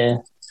 Yeah.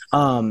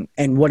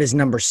 And what is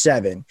number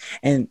 7?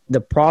 And the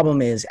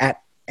problem is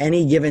at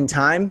any given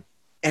time,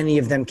 any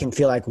of them can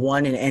feel like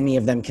 1 and any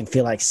of them can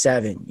feel like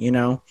 7,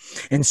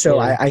 And so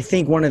I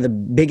think one of the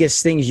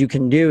biggest things you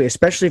can do,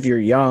 especially if you're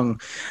young,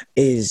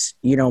 is,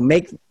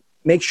 make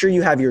sure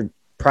you have your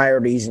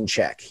priorities in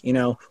check.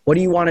 What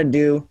do you want to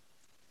do?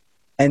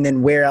 And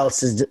then where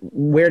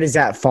does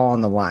that fall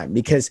on the line?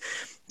 Because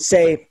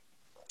let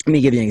me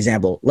give you an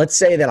example. Let's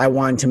say that I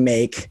wanted to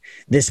make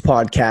this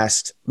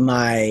podcast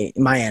my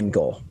end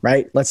goal,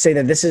 right? Let's say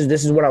that this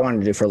is what I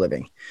want to do for a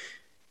living.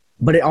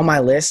 But on my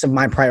list of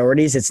my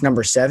priorities, it's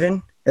number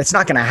 7. That's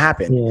not going to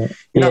happen. You're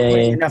not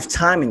putting enough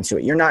time into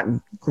it. You're not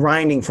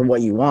grinding for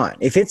what you want.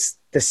 If it's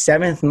the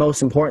 7th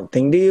most important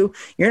thing to you,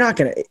 you're not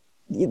going to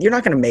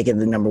make it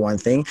the number 1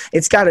 thing.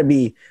 It's got to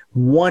be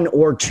 1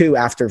 or 2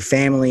 after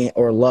family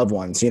or loved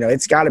ones.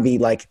 It's got to be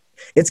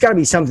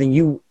something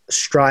you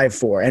strive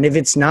for. And if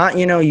it's not,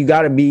 you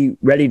got to be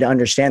ready to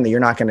understand that you're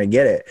not going to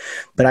get it.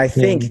 But I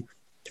think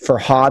for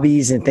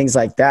hobbies and things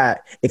like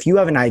that, if you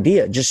have an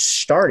idea,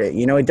 just start it.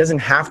 It doesn't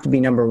have to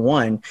be number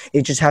 1.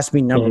 It just has to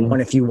be number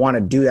 1 if you want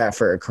to do that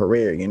for a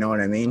career. You know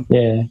what I mean?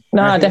 Yeah.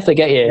 No, I definitely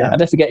get you. I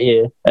definitely get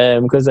you.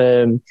 Because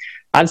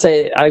I'd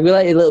say I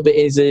relate a little bit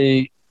is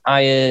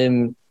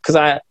because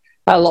like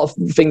I had a lot of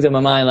things in my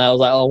mind. Like I was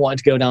like, oh, I wanted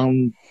to go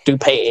down, do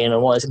painting. I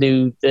wanted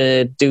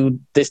to do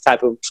this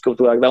type of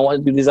sculpture work. I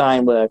wanted to do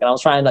design work. And I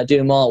was trying to like do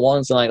them all at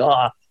once. And like,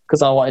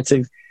 because I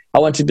wanted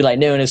to be like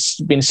known as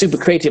being super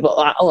creative. But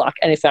like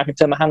anything I can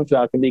turn my hand to,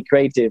 I can be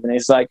creative. And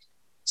it's like,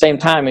 same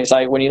time, it's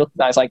like when you look at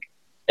that, it's like,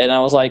 and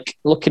I was like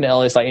looking at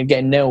all this, like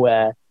getting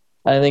nowhere.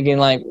 And thinking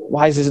like,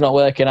 why is this not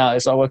working out?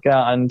 It's not working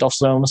out. And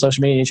also on my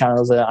social media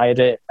channels, I had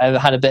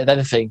a bit of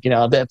everything,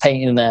 a bit of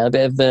painting in there, a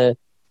bit of the,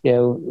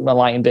 my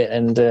lighting bit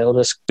and all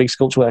this big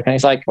sculpture work. And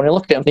it's like, when I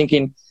look at it, I'm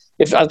thinking,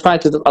 if I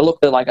look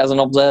at it like as an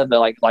observer,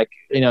 like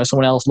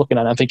someone else looking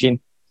at it, I'm thinking,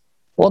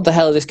 what the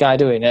hell is this guy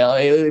doing?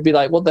 It would be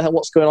like, what the hell,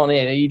 what's going on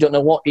here? You don't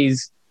know what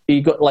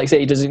he got, like say,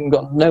 he doesn't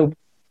got no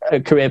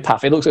career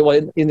path. It looks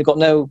like he's got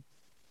no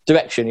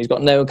direction. He's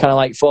got no kind of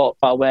like thought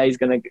about where he's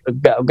going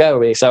to go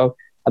really. So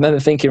I remember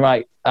thinking,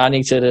 right, I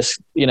need to just,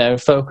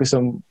 focus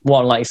on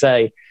one, like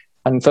say,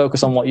 and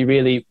focus on what your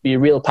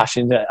real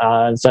passions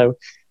are. And so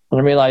when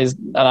I realised,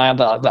 and I had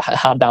that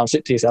hard down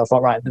sit to yourself, I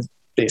thought, right,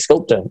 be a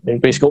sculptor.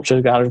 Be a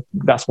sculptor,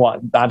 that's what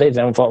I did.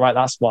 And I thought, right,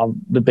 that's what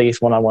the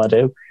biggest one I want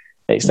to do.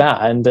 It's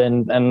that. And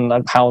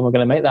how am I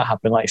going to make that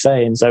happen, like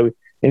say? And so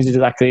it's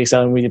exactly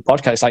so with your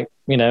podcast, like,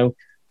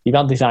 you've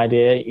had this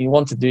idea, you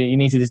want to do it, you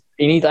need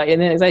that,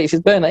 and then it's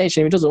just burn that itch,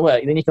 and if it doesn't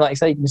work, then you can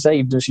say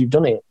you've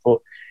done it. But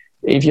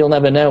if you'll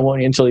never know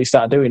until you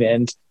start doing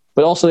it.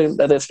 But also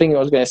the thing I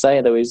was going to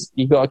say though is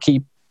you've got to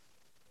keep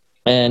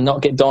and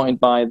not get daunted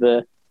by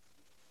the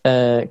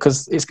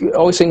because it's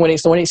always think when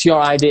it's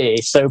your idea,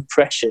 it's so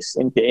precious,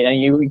 and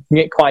you can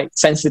get quite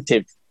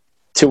sensitive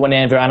to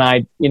whenever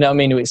you know what I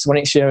mean. It's when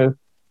it's your,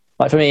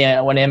 like for me,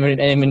 when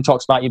anyone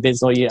talks about your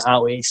business or your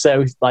outreach,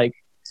 so like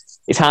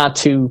it's hard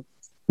to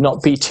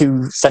not be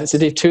too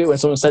sensitive to it when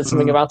someone says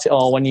something about it,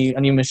 or when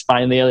you must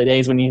find in the early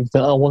days when you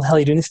go, oh, what the hell are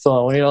you doing this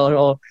for? Or you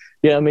know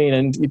what I mean?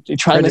 And you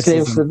try and make it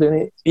able to do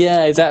it.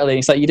 Yeah, exactly.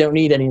 It's like you don't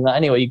need any of that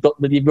anyway.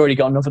 You've already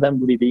got enough of them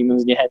bloody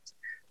demons in your head,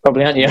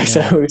 probably, aren't you?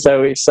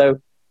 Yeah. So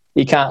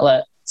you can't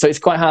let. So it's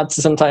quite hard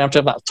to sometimes have to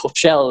have that tough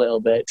shell a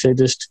little bit to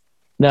just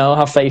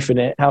have faith in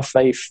it, have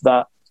faith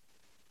that,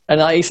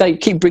 and like you say,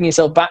 keep bringing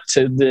yourself back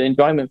to the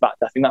enjoyment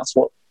factor. I think that's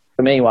what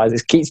for me wise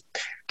is keep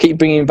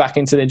bringing back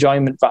into the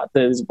enjoyment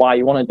factor is why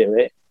you want to do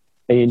it,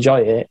 and you enjoy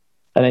it,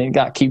 and then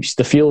that keeps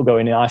the fuel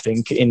going. I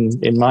think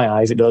in my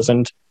eyes it does.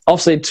 And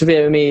obviously,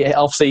 to me,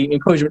 obviously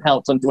encouragement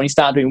helps. And when you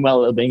start doing well a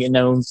little bit, you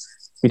know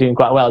you're doing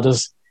quite well.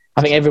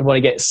 I think everybody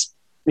gets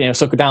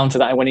suckered down to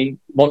that when you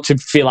want to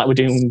feel like we're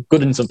doing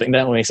good in something,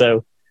 don't we?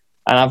 So,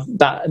 and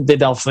that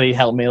did obviously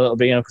help me a little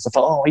bit, because I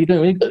thought, oh, you're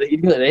doing really good.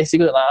 You're good at this. You're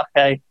good at that.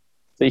 Okay,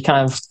 so you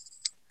kind of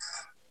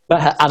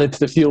that added to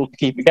the fuel to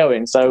keep it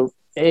going. So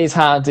it is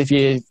hard if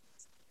you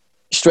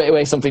straight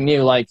away something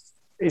new. Like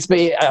I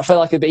feel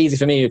like it'd be easy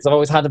for me because I've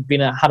always had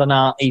an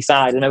arty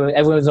side, and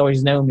everyone's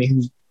always known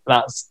me.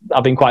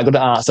 I've been quite good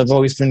at art. So I've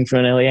always been from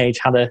an early age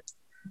had a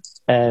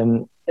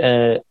kind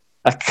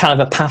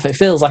of a path. It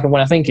feels like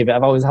when I think of it,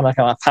 I've always had a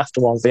kind of path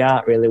towards the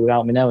art really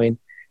without me knowing.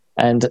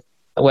 And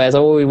whereas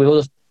always with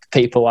other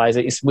people wise,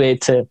 it's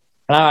weird to.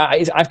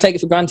 And I've taken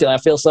it for granted. I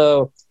feel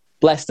so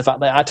blessed the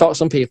fact that I talk to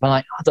some people and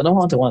like, I don't know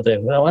what I want to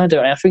do. I want to do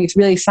it. And I think it's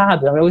really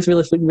sad. I always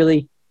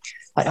really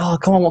like, oh,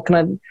 come on, what can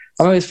I?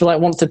 I always feel like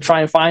want to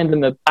try and find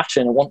them a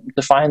passion. I want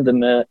to find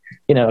them a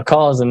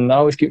cause. And I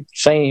always keep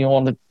saying you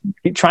want to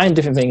keep trying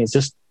different things. It's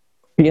just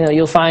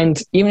you'll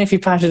find even if you're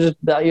passionate,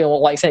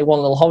 like say one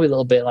little hobby, a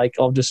little bit like,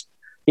 or just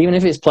even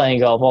if it's playing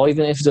golf, or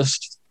even if it's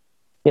just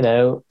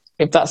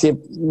if that's your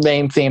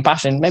main thing and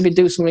passion, maybe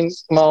do something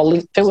more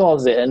linked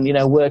towards it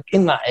and work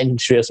in that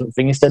industry or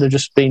something instead of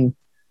just being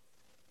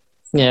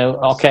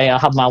okay, I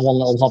have my one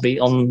little hobby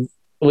on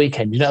the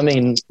weekend. You know what I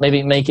mean?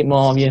 Maybe make it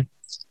more of your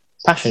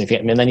passion, if you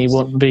get me, and then you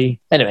wouldn't be.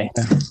 Anyway,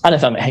 I don't know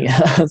if I'm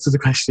answer the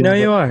question. No,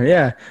 you are.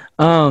 Yeah.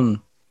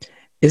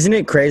 Isn't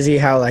it crazy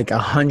how like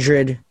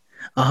 100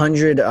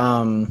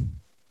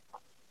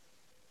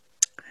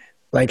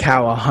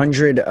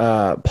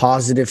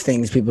 positive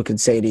things people could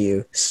say to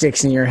you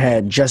sticks in your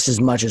head just as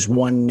much as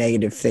one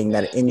negative thing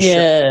that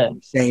you're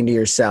saying to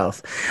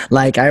yourself.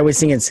 Like I always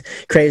think it's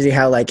crazy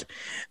how like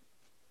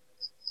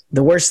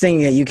the worst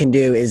thing that you can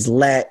do is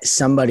let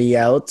somebody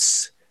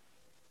else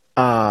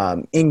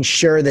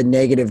ensure the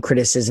negative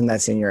criticism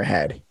that's in your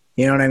head.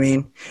 You know what I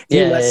mean? If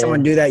you let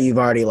someone do that, you've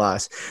already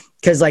lost.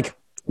 Because like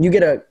you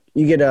get a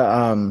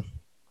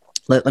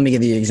let me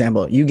give you an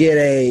example. You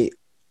get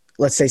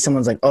let's say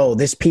someone's like, oh,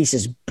 this piece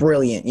is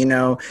brilliant.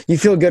 You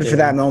feel good for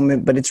that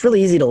moment, but it's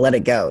really easy to let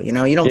it go. You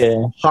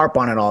don't harp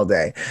on it all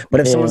day.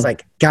 But if someone's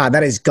like, God,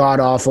 that is god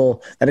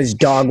awful. That is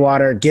dog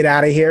water. Get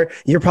out of here.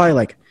 You're probably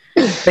like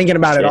thinking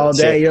about it all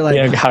day. You're like,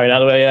 going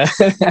out of the way,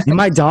 am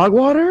I dog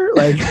water?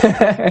 Like,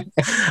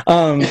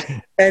 and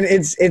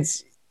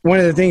it's one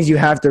of the things you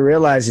have to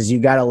realize is you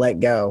got to let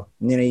go.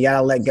 You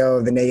got to let go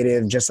of the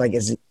negative, just like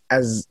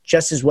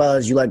just as well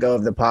as you let go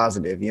of the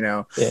positive.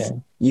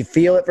 You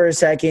feel it for a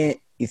second.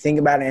 You think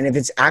about it, and if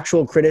it's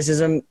actual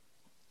criticism,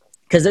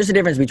 Because there's a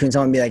difference between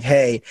someone being like,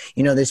 hey,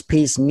 you know, this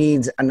piece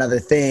needs another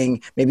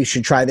thing. Maybe you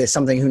should try this.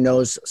 Something who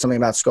knows something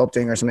about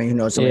sculpting or something who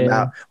knows something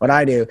about what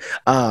I do.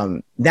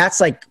 That's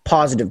like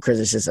positive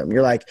criticism.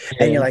 You're like,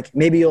 and you're like,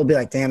 maybe you'll be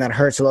like, damn, that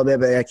hurts a little bit,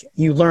 but like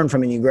you learn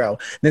from it and you grow.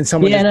 Then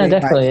someone just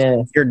being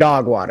like, your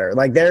dog water.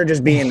 Like they're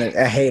just being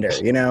a hater,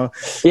 you know?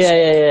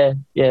 Yeah.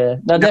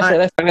 No,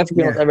 definitely. I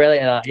think I relate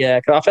to that. Yeah,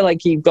 because I feel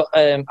like you've got.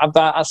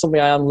 That's something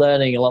I am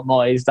learning a lot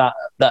more. Is that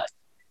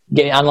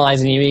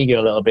analyzing your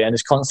ego a little bit and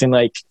just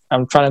constantly like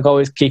I'm trying to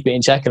always keep it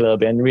in check a little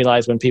bit and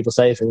realize when people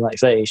say things like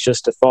say it's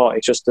just a thought,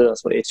 it's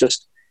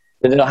just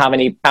they don't have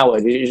any power.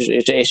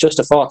 It's just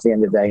a thought at the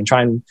end of the day, and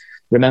try and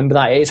remember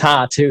that. It is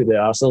hard too,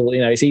 though. I still,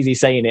 you know, it's easy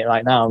saying it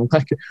like now,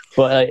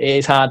 but it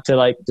is hard to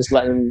like just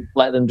let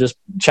them just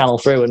channel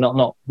through and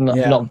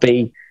not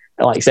be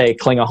like say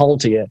cling a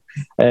hold to you.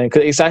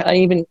 Because I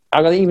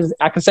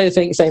can say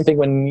the same thing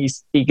when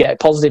you get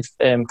positive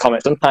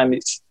comments. Sometimes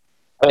it's.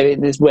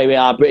 This way we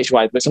are British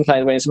wise, but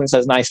sometimes when someone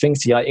says nice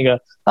things to you, like you go,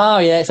 "Oh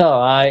yeah, it's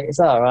all right,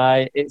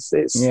 you're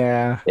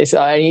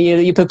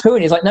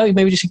poo-pooing. It's like no,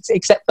 maybe just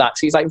accept that.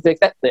 So he's like,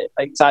 accept it.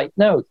 Like it's like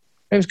no,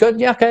 it was good.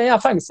 Yeah, okay, yeah,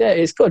 thanks. Yeah,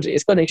 it's good.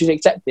 It's good. And you just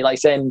accept it, like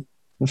saying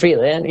and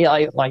feel it. And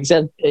yeah, like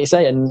you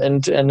say, and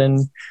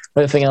then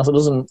everything else that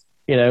doesn't,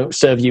 you know,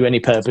 serve you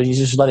any purpose, you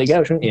just let it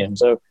go, shouldn't you? And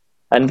so,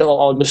 and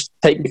I'll just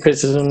take the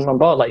criticism on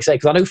board, like you say,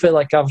 because I do feel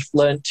like I've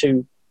learned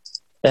to.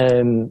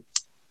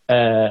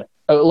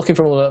 Looking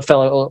from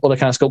other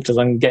kind of sculptors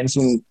and getting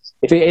some.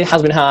 If it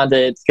has been hard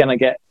to kind of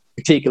get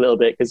critique a little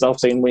bit because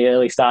obviously when we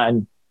early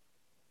starting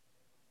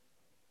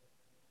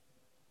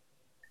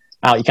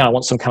out, you kind of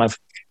want some kind of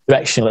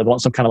direction, you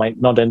want some kind of like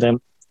nod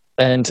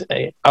and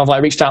I've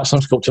like reached out to some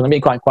sculptors and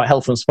they've been quite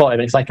helpful and supportive,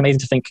 and it's like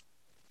amazing to think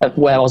of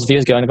where I was a few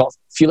years ago and I've got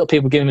a few little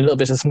people giving me a little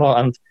bit of support,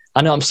 and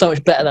I know I'm so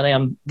much better than I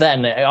am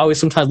then. I always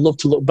sometimes love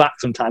to look back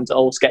sometimes at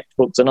old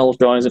sketchbooks and old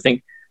drawings and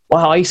think,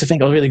 wow, I used to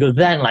think I was really good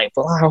then, like,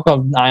 but how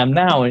come I am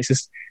now? And it's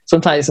just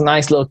sometimes it's a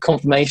nice little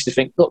confirmation to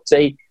think, look,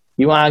 see,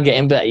 you are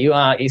getting better.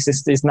 It's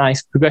just this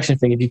nice progression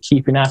thing. If you're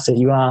keeping at it,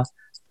 you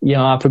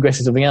are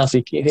progressing something else.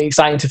 It's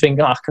exciting to think,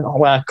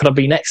 where could I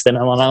be next? Then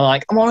I'm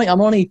like, I'm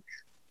only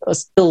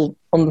still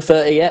under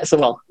 30 yet. So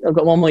well, I've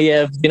got one more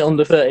year of being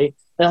under 30.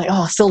 And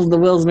like, still the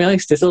world's my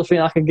oyster. Still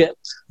feel I can get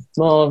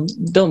more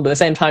done. But at the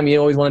same time, you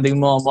always want to do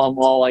more,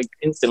 like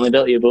instantly,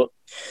 don't you? But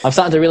I'm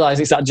starting to realise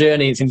it's that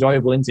journey. It's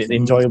enjoyable, isn't it? It's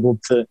enjoyable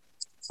to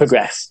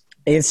progress.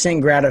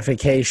 Instant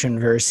gratification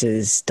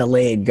versus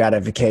delayed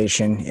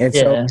gratification.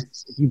 So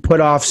you put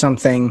off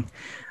something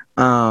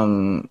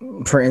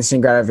for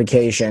instant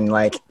gratification,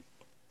 like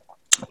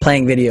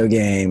playing video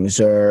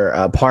games or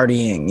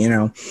partying, you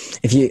know,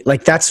 if you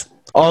like, that's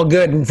all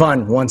good and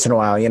fun once in a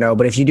while, you know,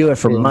 but if you do it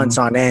for months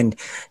on end,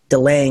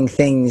 delaying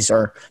things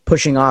or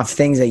pushing off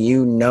things that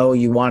you know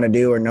you want to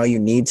do or know you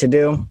need to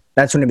do,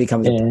 that's when it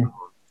becomes a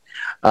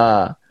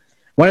problem.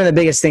 One of the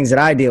biggest things that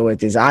I deal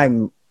with is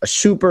I'm a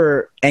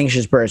super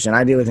anxious person.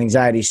 I deal with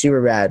anxiety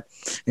super bad.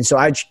 And so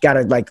I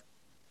gotta like,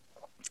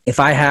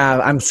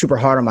 I'm super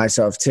hard on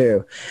myself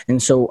too.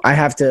 And so I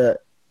have to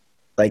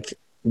like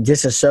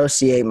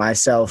disassociate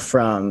myself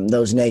from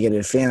those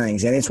negative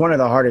feelings. And it's one of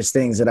the hardest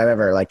things that I've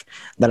ever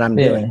that I'm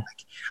doing.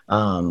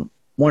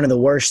 One of the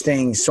worst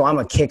things. So I'm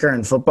a kicker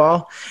in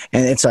football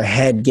and it's a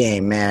head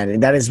game,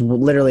 man. That is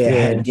literally a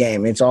head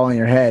game. It's all in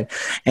your head.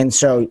 And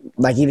so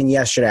like even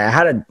yesterday I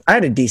had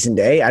a decent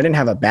day. I didn't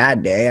have a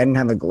bad day. I didn't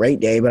have a great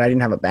day, but I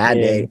didn't have a bad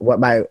day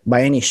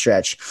by any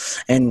stretch.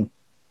 And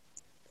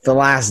the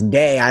last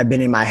day I've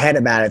been in my head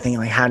about it thinking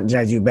like, how did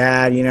I do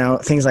bad? You know,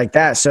 things like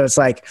that. So it's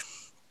like,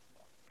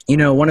 you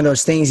know, one of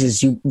those things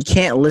is you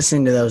can't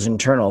listen to those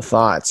internal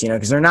thoughts, you know,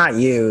 because they're not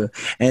you.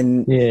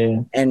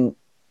 And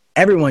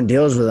everyone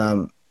deals with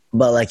them,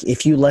 but like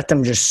if you let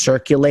them just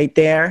circulate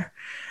there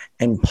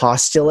and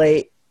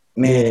postulate,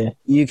 man,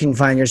 you can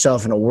find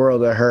yourself in a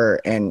world of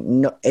hurt.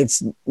 And no,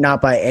 it's not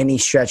by any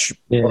stretch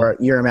or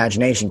your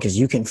imagination, because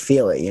you can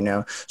feel it, you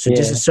know. So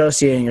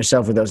disassociating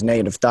yourself with those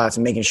negative thoughts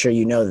and making sure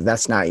you know that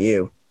that's not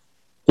you.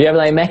 Do you have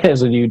like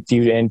mechanisms? Do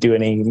you do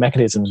any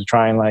mechanisms to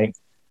try and like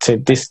to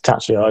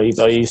detach it, or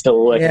are you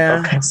still working?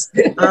 This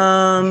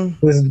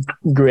is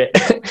grit.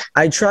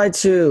 I try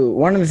to.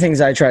 One of the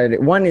things I try to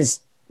do. One is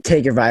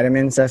take your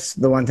vitamins. That's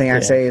the one thing I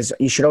say is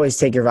you should always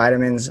take your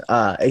vitamins.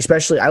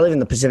 Especially, I live in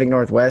the Pacific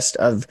Northwest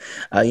of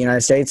the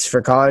United States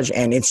for college,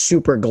 and it's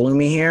super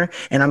gloomy here.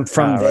 And I'm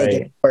from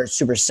Vegas, where it's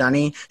super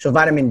sunny. So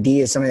vitamin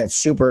D is something that's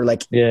super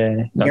like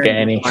not get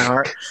any. My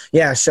heart.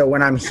 Yeah. So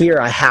when I'm here,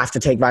 I have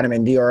to take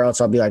vitamin D, or else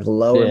I'll be like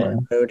low in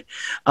my mood.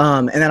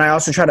 And then I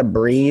also try to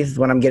breathe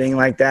when I'm getting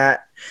like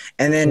that.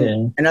 And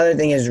then another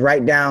thing is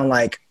write down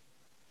like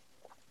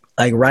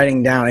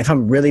writing down, if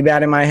I'm really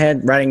bad in my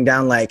head, writing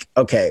down like,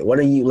 okay, what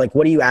are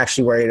you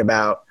actually worried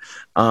about?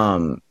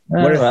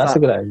 That's a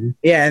good idea.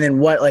 Yeah. And then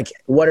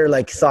what are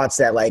like thoughts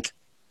that like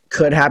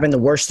could happen, the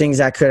worst things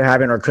that could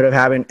happen or could have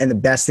happened, and the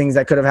best things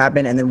that could have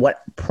happened, and then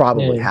what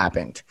probably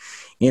happened,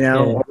 you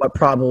know, or what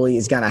probably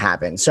is going to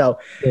happen. So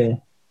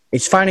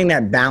it's finding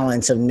that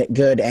balance of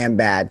good and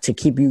bad to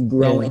keep you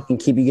growing and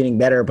keep you getting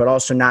better, but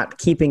also not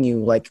keeping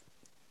you like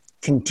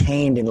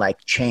contained in like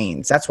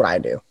chains. That's what I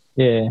do.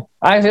 Yeah,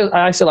 I feel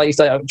like you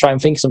say, I try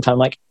and think sometimes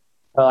like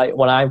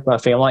when I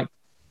think, I'm like,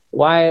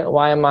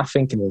 why am I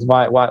thinking this?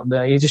 Why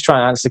you're just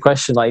trying to answer the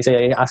question, like you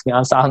say, you're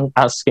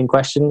asking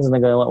questions, and they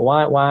go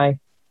like,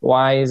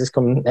 why is this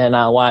coming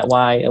now?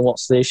 Why, and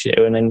what's the issue?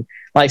 And then,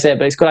 like I said,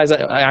 but it's good as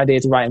an idea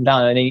to write them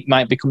down, and it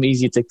might become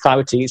easier to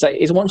clarity.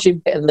 It's once you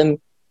get them.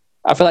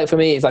 I feel like for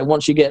me, it's like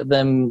once you get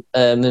them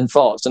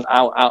thoughts and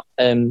out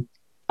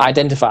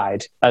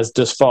identified as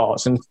just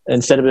thoughts, and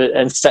instead of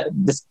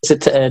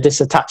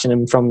disattaching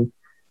them from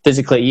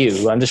physically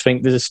you, I just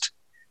think they're just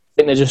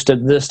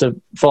a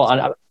thought.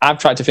 And I've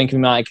tried to think of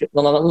him like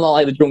not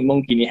like the drunk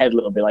monkey in your head a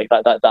little bit, like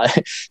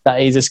that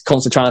he's just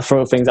constantly trying to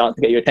throw things out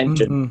to get your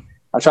attention. Mm-hmm.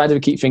 I try to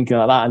keep thinking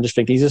like that and just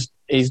think he's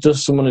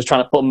just someone who's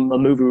trying to put a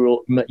movie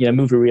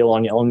reel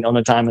on you on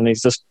a time, and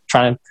he's just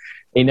trying to.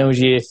 He knows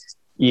you're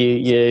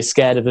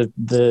scared of the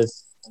the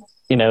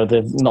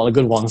not the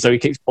good ones, so he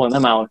keeps pulling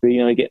them out.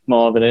 You get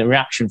more of a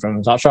reaction from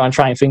them. So I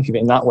try and think of it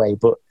in that way.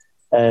 But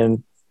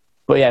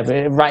yeah,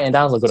 writing it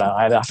down is a good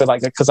idea. I feel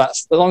like because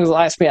that's as long as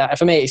that's me.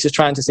 For me, it's just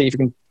trying to see if you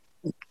can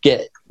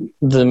get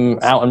them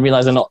out and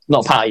realize they're not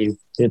part of you.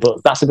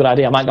 But that's a good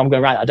idea. I'm going to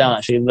write that down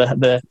actually.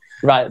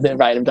 Write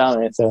them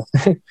down here. So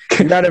you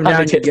write them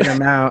down, you get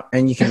them out,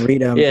 and you can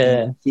read them.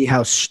 Yeah, and see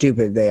how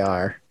stupid they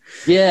are.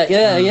 Yeah.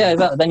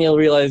 Then you'll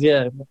realize,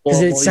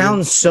 because it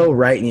sounds so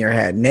right in your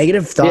head.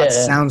 Negative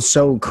thoughts sound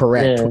so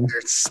correct when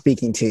they're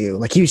speaking to you.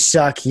 Like, you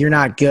suck, you're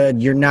not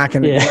good, you're not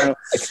gonna.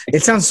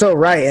 It sounds so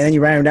right, and then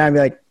you write them down and be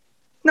like,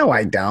 "No,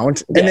 I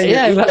don't." And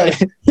then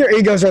your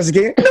ego starts to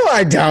get, "No,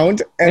 I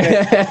don't." And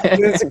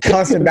then it's a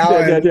constant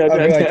balance of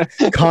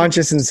like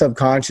conscious and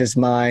subconscious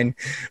mind.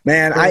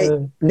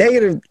 Man,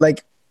 negative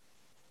like.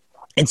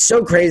 It's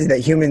so crazy that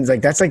humans,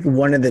 like, that's like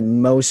one of the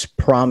most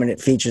prominent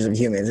features of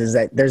humans is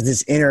that there's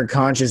this inner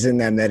conscious in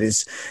them that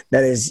is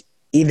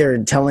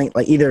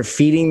either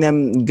feeding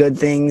them good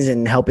things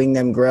and helping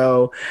them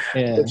grow,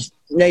 which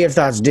negative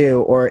thoughts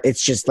do, or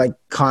it's just like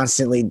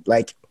constantly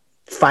like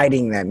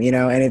fighting them,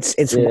 and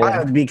it's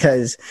wild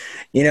because,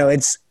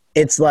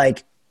 it's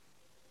like,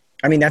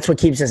 I mean, that's what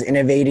keeps us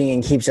innovating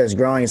and keeps us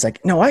growing. It's like,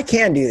 no, I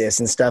can do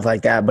this and stuff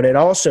like that. But it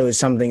also is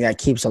something that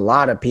keeps a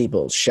lot of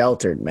people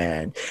sheltered,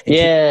 man. Keeps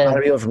a lot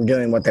of people from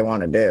doing what they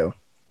want to do.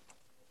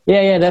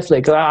 Yeah,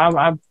 definitely. Because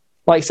I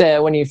like say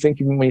when you say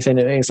it,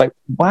 it's like,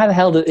 why the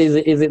hell is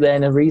it there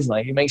no reason?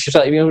 Like, it makes you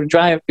feel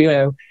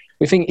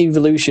we think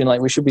evolution,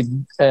 like we should be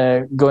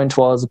going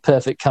towards a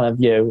perfect kind of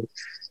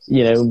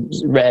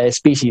rare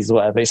species or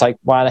whatever. It's like,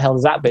 why the hell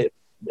does that bit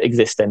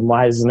exist then?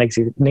 Why is the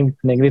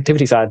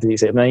negativity side of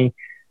it?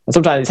 And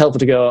sometimes it's helpful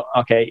to go,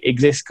 okay, it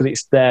exists because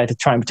it's there to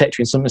try and protect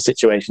you in some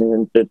situations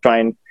and to try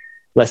and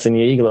lessen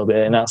your ego a little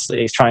bit. And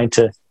it's trying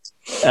to,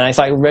 and it's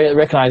like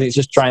recognize it's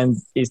just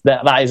trying,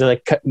 that is a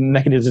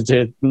mechanism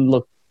to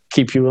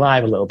keep you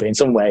alive a little bit in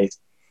some ways.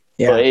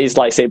 Yeah. But it is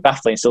like, say,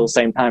 baffling still at the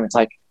same time. It's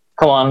like,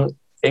 come on,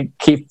 but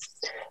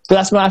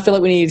that's what I feel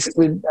like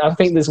I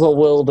think this whole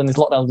world and this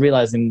lockdown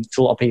realizing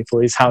to a lot of people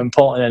is how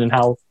important and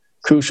how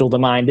crucial the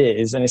mind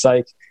is. And it's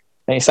like,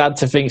 and it's sad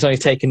to think it's only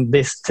taken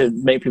this to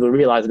make people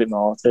realize a bit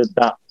more to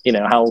that,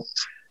 how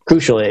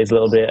crucial it is a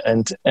little bit.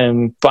 And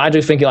but I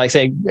do think, like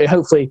say,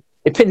 hopefully,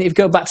 if you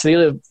go back to the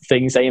other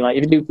thing, saying like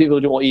if people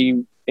do what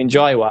you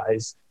enjoy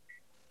wise,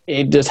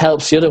 it just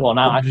helps the other one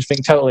out. I just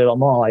think totally a lot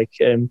more. Like,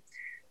 but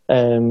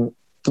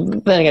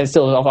then again,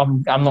 still,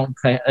 I'm not,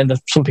 and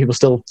there's some people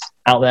still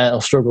out there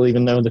that'll struggle,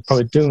 even though they're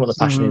probably doing what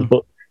their passion is.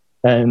 But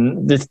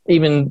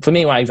even for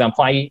me, my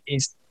example,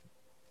 it's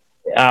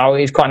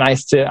quite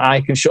nice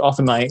I can shut off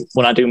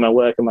when I do my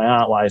work and my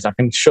art wise, I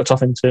can shut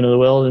off into another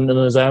world and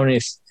another zone.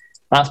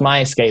 That's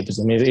my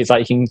escapism. It's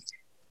like you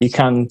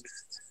can,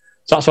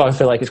 so that's why I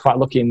feel like it's quite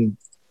lucky in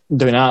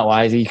doing art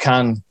wise. You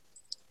can,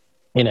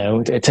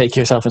 take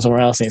yourself in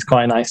somewhere else, and it's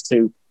quite nice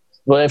to,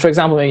 but for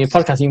example, in your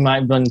podcast, you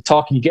might be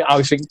talking, I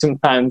always think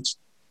sometimes,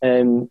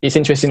 it's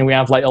interesting we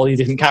have like all these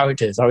different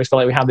characters. I always feel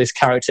like we have this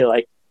character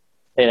like,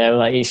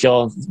 like it's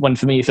for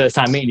me, first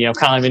time meeting you, I'm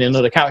kind of in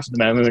another character at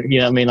the moment. You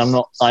know what I mean? I'm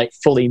not like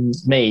fully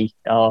me.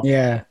 Or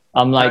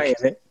I'm like,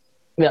 you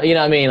know what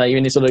I mean? Like you're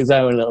in this sort of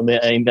zone a little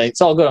bit, and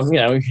it's all good.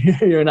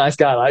 You're a nice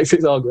guy. Like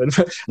it's all good.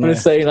 But I'm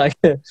just saying, like,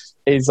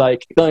 it's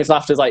like don't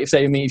after like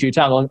say meet a few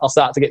times, I'll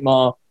start to get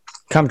more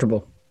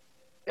comfortable.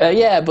 But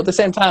at the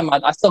same time,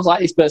 I still like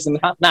this person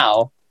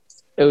now.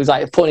 It was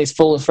like putting his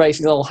full face,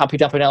 he's all happy,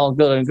 dappy, all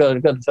good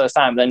the first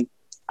time. Then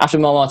after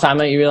more time,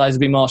 you realise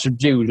it'll be more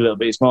subdued a little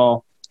bit. It's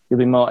more. You'll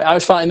be more. I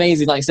always find it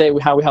amazing, like say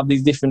how we have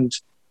these different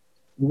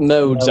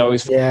modes.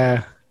 It's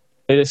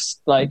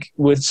just like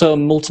with so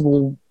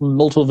multiple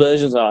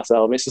versions of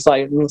ourselves. It's just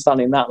like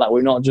understanding that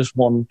we're not just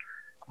one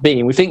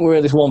being. We think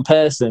we're this one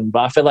person, but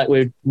I feel like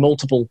we're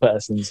multiple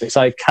persons. It's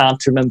like hard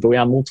to remember we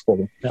are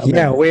multiple. You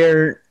know what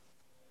I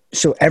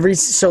mean?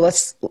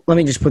 Let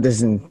me just put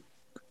this in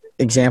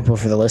example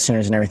for the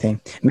listeners and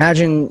everything.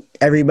 Imagine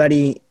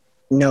everybody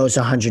knows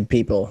 100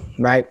 people,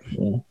 right?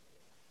 Yeah.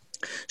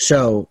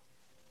 So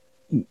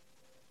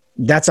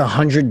that's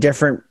 100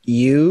 different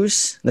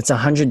yous. That's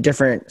 100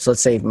 different. So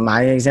let's say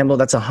my example,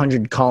 that's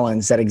 100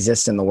 Collins that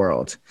exist in the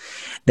world.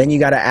 Then you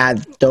got to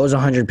add those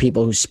 100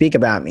 people who speak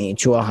about me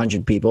to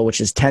 100 people,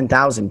 which is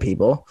 10,000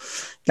 people.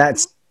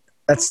 That's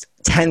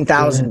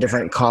 10,000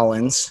 different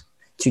Collins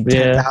to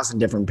 10,000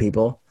 different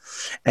people.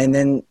 And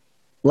then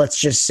let's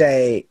just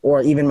say,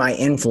 or even my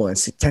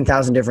influence,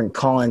 10,000 different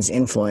Collins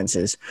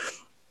influences.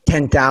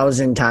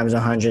 10,000 times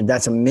 100,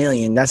 that's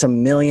 1,000,000. That's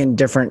 1,000,000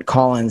 different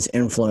Collins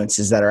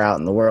influences that are out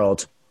in the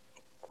world.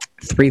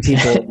 3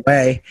 people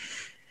away.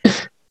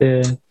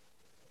 3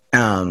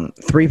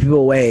 people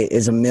away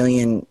is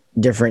 1,000,000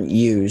 different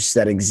yous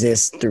that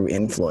exist through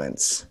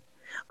influence.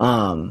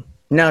 No,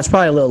 it's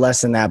probably a little less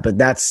than that, but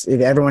that's,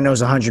 if everyone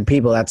knows 100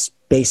 people, that's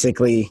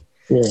basically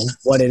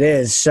what it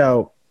is.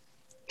 So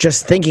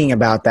just thinking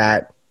about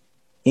that,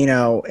 you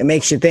know, it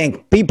makes you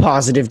think, be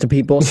positive to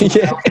people.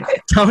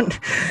 Don't,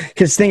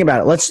 because think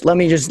about it. Let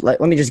me just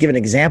give an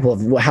example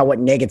of what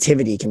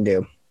negativity can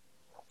do.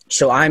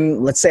 So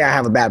let's say I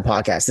have a bad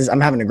podcast. I'm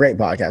having a great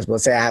podcast, but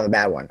let's say I have a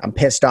bad one. I'm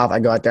pissed off. I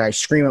go out there, I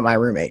scream at my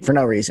roommate for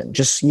no reason.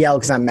 Just yell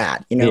because I'm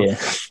mad. You know,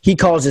 he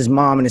calls his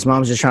mom and his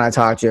mom's just trying to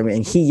talk to him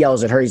and he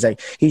yells at her. He's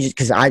like,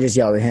 because I just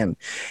yelled at him.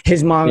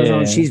 His mom,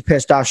 when she's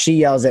pissed off, she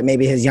yells at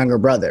maybe his younger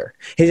brother.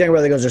 His younger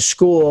brother goes to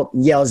school,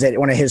 yells at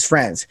one of his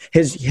friends.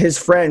 His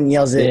friend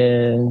yells at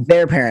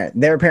their parent.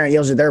 Their parent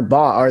yells at their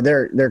boss or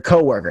their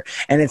coworker.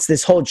 And it's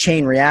this whole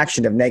chain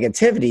reaction of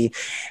negativity.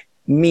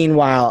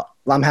 Meanwhile,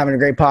 I'm having a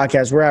great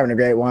podcast. We're having a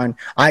great one.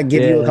 I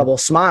give you a couple of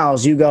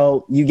smiles. You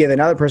give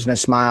another person a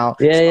smile.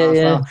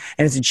 Smile.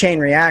 And it's a chain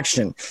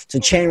reaction. It's a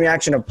chain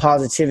reaction of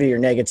positivity or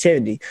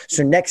negativity.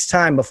 So next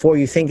time, before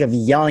you think of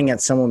yelling at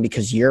someone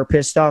because you're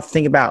pissed off,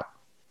 think about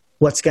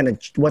what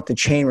the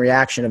chain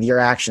reaction of your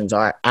actions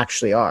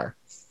actually are.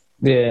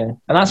 Yeah, and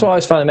that's what I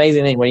always find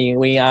amazing when you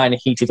are in a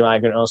heated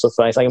argument or stuff.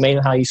 It's like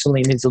amazing how you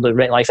suddenly need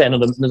like say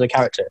another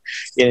character,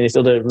 this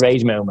other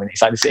rage moment.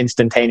 It's like this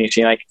instantaneous.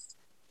 You're like.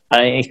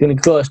 And it can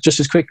go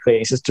just as quickly.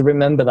 It's just to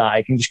remember that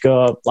it can just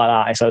go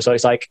like that. So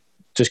it's like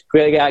just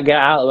quickly get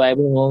out of the way.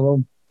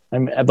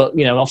 But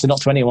obviously not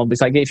to anyone. But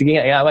it's like if you can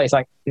get out of the way, it's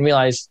like you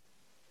realise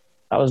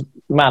that was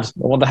mad.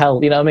 What the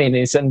hell? You know what I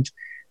mean? And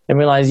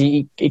realise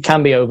it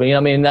can be over. You know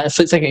what I mean? That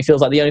split second, it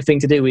feels like the only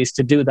thing to do is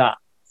to do that.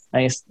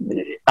 And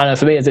I know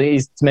for me,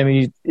 it's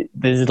maybe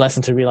there's a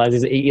lesson to realise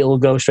is that it'll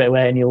go straight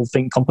away and you'll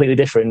think completely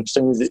different as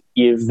soon as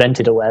you've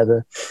vented or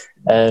whatever.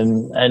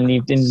 And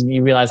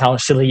you realise how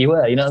silly you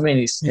were. You know what I mean?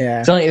 It's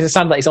sad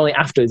that it's only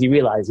afterwards you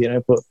realise.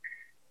 But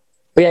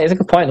yeah, it's a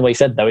good point the way you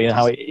said though.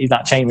 How it is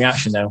that chain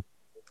reaction though.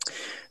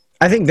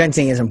 I think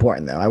venting is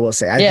important though. I will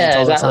say.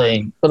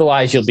 Exactly.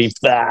 Otherwise, you'll be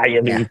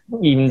then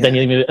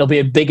it'll be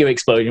a bigger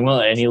explosion,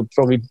 won't it? And you'll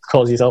probably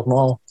cause yourself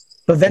more.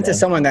 But vent to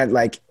someone that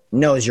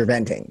knows you're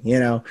venting,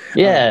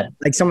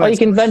 like someone. Well, you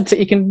can vent.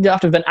 You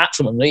have to vent at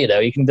someone,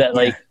 You can vent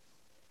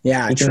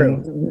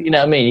true. You know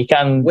what I mean? You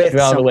can with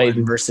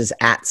someone versus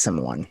at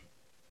someone.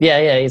 Yeah,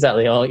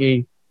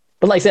 exactly.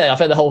 But like I said, I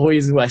think the whole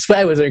reason why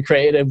swear words are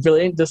created are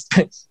brilliant. Just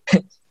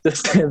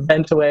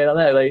vent away. I don't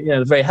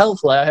know, it's very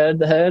helpful.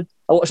 I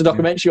watched a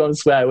documentary on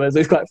swear words.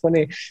 It's quite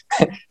funny,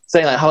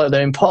 saying like how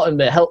they're important,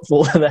 they're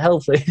helpful, and they're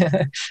healthy.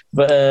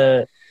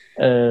 But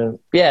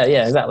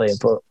exactly.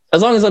 But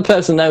as long as the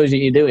person knows that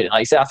you're doing it, like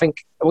I said, I think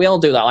we all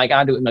do that. Like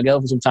I do it with my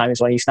girlfriend sometimes.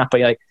 When you snap at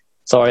you, like,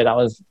 sorry, that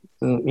was,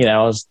 I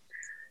was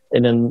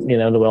in the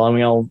world, and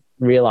we all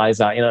realise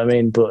that. You know what I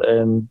mean? But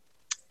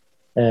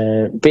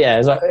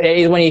yeah,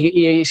 it's when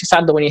it's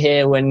sad that when you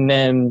hear when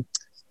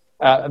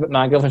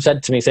my girlfriend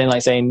said to me,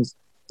 saying,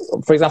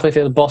 for example, if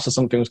the boss or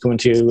something was coming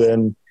to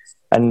you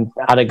and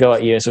had a go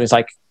at you, so it's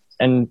like,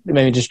 and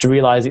maybe just to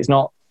realise it's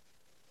not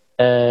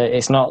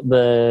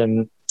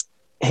the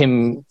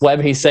him,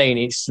 whatever he's saying,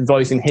 it's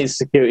voicing his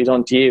securities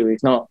onto you.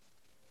 It's not.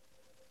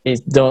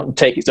 Don't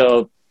take it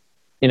so,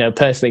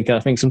 personally. Because I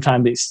think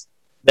sometimes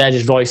they're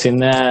just voicing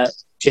their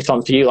shit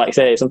onto you. Like I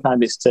say,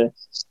 sometimes it's to.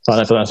 I don't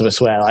know if I'm supposed to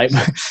swear, like,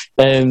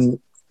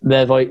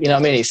 their voice. You know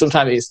what I mean?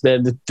 Sometimes they're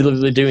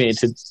deliberately doing it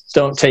to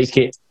don't take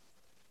it.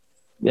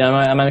 Am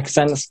I making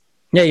sense?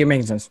 Yeah, you're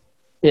making sense.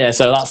 Yeah,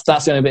 so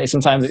that's the only bit.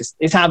 Sometimes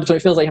it's hard, so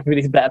it feels like you have to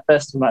be this better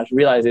person to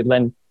realize it.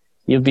 Then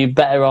you'll be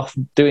better off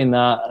doing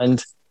that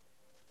and.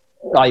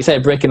 Like you say,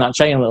 breaking that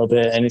chain a little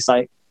bit, and it's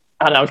like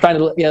I don't know, I'm trying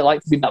to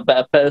like to be that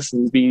better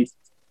person,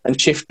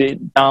 and shift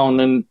it down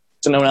and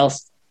to no one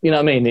else. You know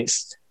what I mean?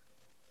 It's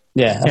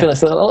I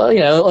feel like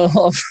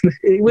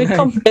we're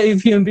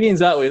complicated human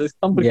beings, aren't we? It's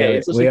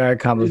complicated. Yeah, we are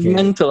complicated. It's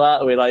mental,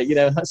 aren't we? Like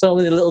so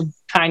many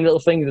tiny little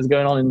things that's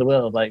going on in the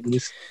world, like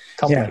just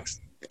complex.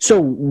 Yeah. So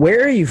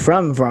where are you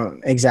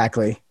from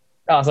exactly?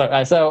 Oh,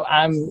 sorry. So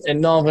I'm in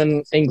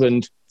northern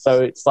England,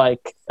 so it's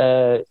like.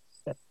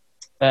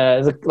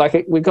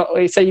 We've got.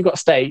 Say you've got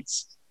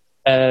states.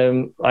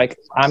 Like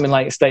I'm in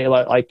like a state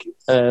like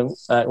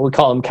we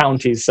call them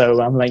counties.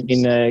 So I'm like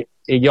in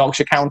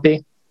Yorkshire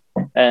County.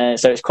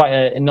 So it's quite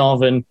a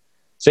northern.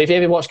 So if you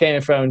ever watch Game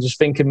of Thrones, just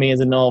think of me as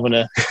a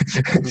northerner.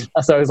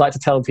 That's what I always like to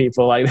tell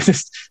people. Like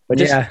we're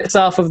just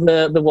south of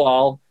the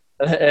wall.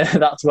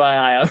 That's why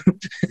I am.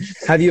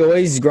 Have you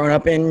always grown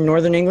up in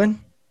Northern England?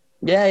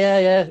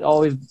 Yeah.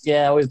 Always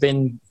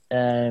been.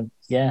 Yeah.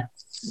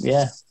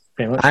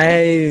 Pretty much.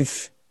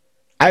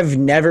 I've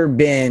never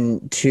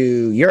been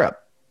to Europe.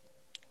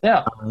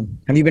 Yeah.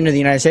 Have you been to the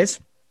United States?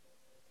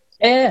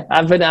 Yeah,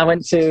 I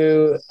went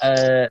to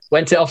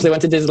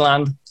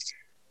Disneyland.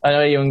 I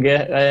know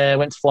younger.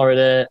 Went to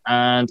Florida,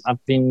 and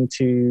I've been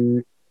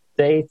to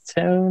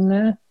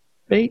Daytona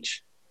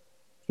Beach.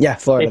 Yeah,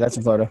 Florida. That's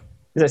in Florida.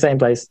 It's the same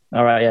place.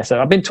 All right, yeah.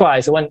 So I've been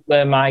twice. I went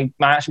where my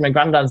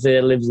granddad's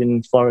lives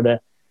in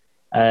Florida,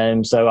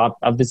 so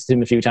I've visited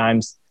him a few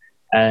times.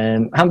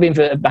 Haven't been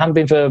for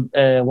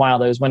a while.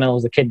 Though. It was when I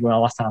was a kid when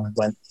last time I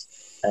went.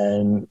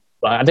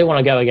 But I do want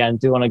to go again.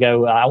 Do want to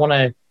go. I want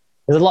to.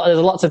 There's a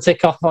lot to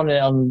tick off on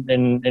it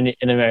in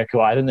America.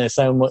 Why isn't there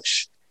so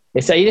much?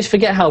 You just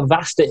forget how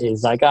vast it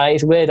is. Like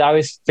it's weird. I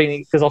always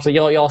think because also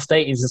your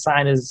state is the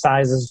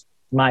size of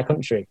my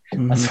country.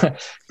 Mm-hmm.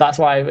 That's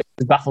why it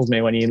baffles me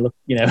when you look.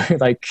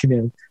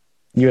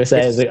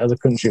 USA as a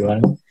country.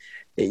 Right?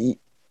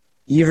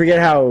 You forget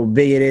how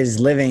big it is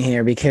living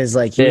here because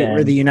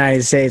we're the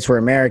United States, we're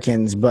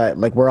Americans, but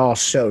we're all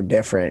so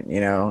different,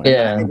 And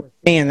I think we're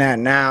seeing that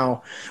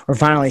now. We're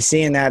finally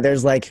seeing that.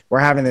 There's we're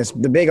having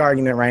the big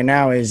argument right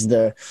now is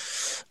the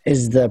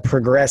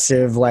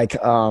progressive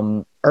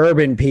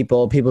urban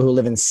people who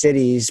live in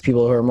cities,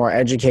 people who are more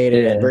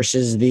educated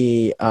versus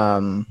the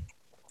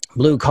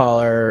blue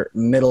collar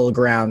middle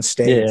ground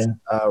states,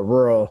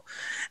 rural.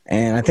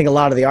 And I think a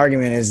lot of the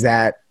argument is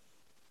that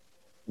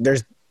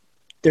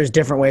there's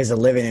different ways of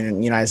living in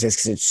the United States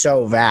because it's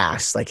so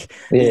vast. The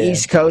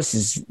East Coast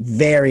is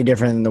very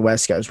different than the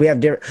West Coast. We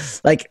have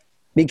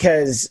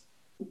because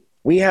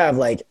we have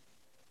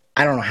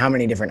I don't know how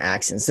many different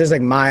accents. There's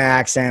my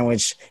accent,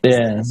 which is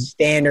a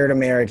standard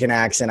American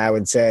accent, I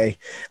would say,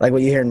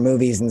 what you hear in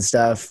movies and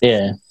stuff.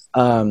 Yeah.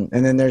 And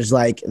then there's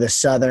the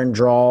Southern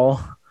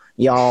drawl,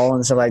 y'all,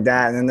 and stuff like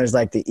that. And then there's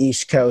the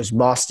East Coast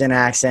Boston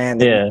accent,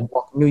 the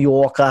New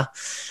Yorker,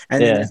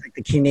 and then there's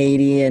the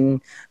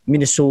Canadian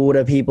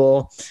Minnesota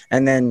people.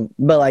 And then,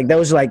 but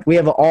those we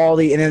have all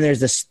and then there's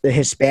the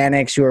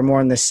Hispanics who are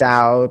more in the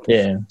South,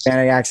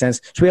 Hispanic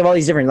accents. So we have all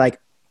these different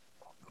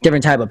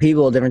different type of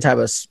people, different type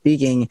of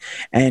speaking,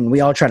 and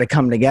we all try to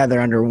come together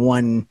under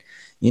one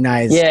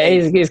United States.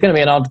 Yeah, it's going to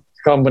be an odd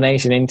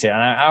combination, isn't it?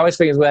 And I always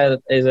think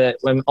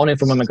when only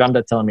from when my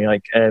granddad telling me,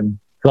 because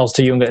I was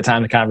too young at the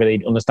time, I can't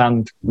really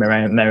understand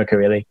America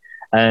really.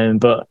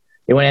 But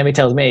when he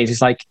tells me, it's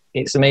just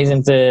it's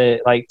amazing to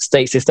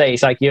state to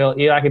state. It's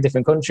you're a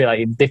different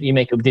country. You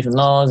make up different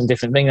laws and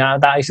different things.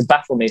 That used to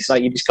baffle me. It's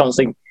you just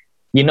constantly.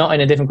 You're not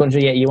in a different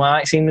country yet. You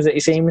are. It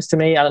seems to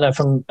me. I don't know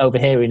from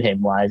overhearing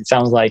him why it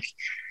sounds like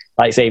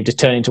say you've just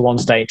turned into one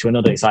state to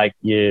another. It's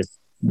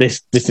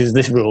this is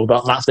this rule,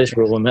 that's this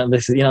rule, and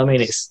this is what I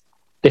mean. It's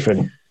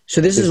different.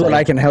 So this is what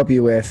I can help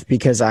you with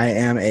because I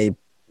am a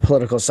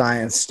political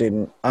science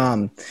student.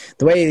 The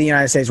way the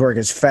United States works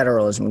is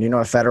federalism. Do you know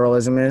what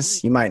federalism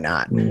is? You might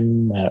not.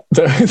 No.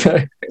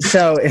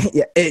 So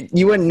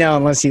you wouldn't know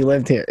unless you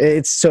lived here.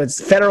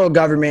 It's federal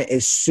government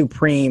is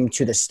supreme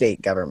to the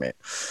state government.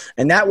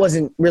 And that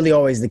wasn't really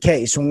always the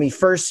case. When we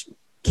first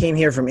came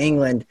here from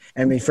England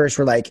and we first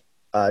were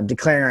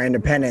declaring our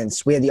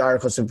independence, we had the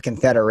Articles of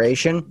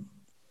Confederation,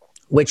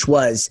 which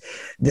was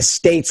the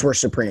states were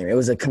supreme. It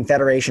was a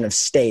confederation of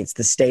states.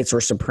 The states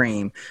were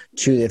supreme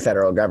to the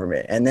federal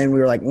government. And then we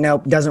were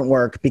nope, doesn't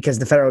work because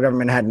the federal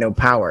government had no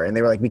power. And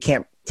they were we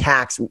can't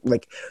tax,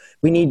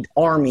 we need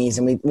armies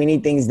and we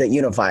need things that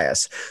unify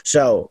us.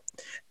 So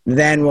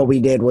then what we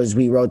did was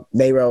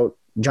they wrote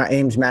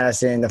James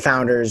Madison, the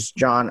founders,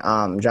 John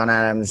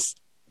Adams,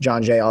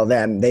 John Jay, all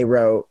them, they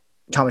wrote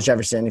Thomas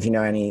Jefferson, if you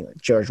know any,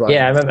 George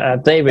Washington. Yeah, I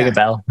remember. They ring a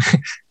bell.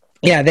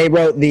 Yeah, they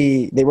wrote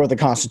the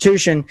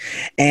Constitution,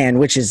 and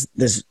which is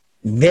this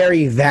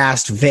very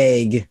vast,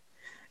 vague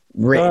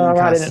written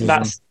Constitution.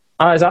 That's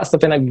the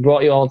thing that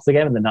brought you all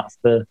together. Then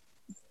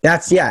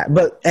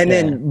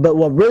but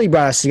what really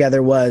brought us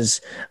together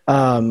was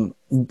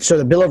so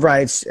the Bill of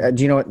Rights.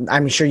 Do you know what?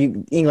 I'm sure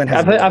England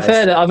has. I've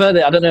heard it. I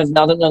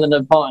don't know the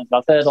importance.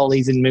 I've heard all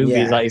these in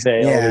movies, like you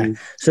say. Yeah.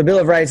 So Bill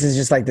of Rights is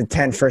just the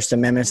 10 first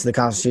amendments to the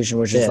Constitution,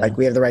 which is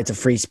we have the right to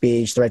free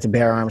speech, the right to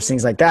bear arms,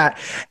 things like that.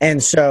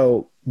 And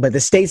so, but the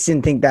states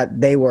didn't think that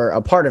they were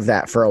a part of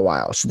that for a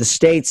while. So the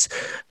states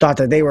thought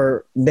that they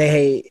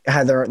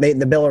had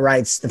the Bill of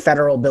Rights, the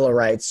federal Bill of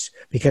Rights,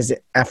 because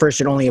at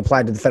first it only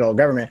applied to the federal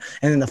government.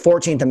 And then the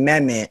 14th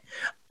Amendment,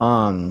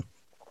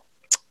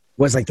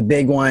 was the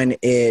big one.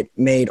 It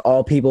made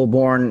all people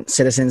born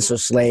citizens, so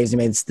slaves. It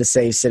made the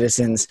slave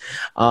citizens,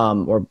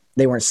 or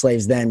they weren't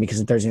slaves then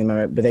because of the 13th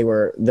Amendment, but they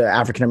were the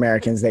African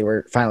Americans. They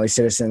were finally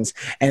citizens,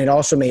 and it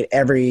also made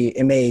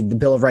the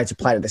Bill of Rights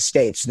apply to the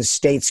states. So the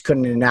states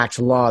couldn't enact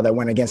a law that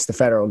went against the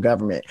federal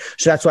government.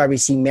 So that's why we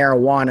see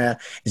marijuana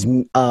is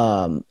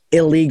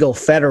illegal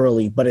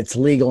federally, but it's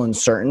legal in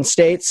certain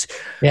states.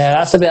 Yeah,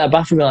 that's a bit of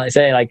baffling. I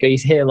say, you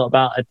hear a lot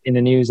about it in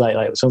the news,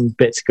 like some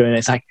bits going.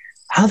 It's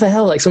how the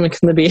hell something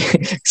can be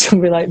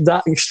something like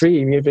that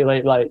extreme? You'd be you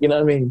know what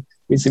I mean?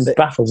 It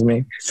baffles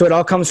me. So it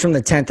all comes from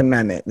the 10th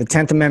Amendment. The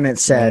 10th Amendment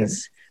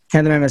says,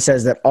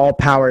 that all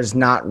powers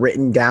not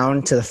written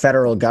down to the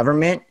federal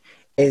government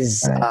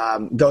goes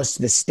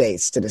to the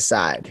states to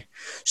decide.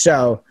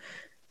 So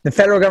the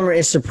federal government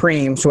is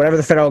supreme. So whatever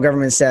the federal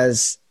government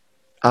says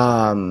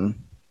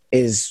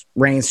is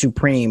reigns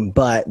supreme,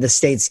 but the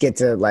states get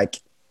to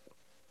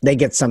they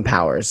get some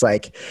powers.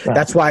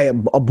 That's why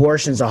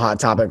abortion's a hot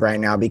topic right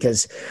now,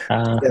 because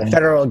the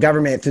federal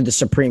government through the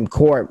Supreme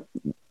Court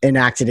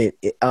enacted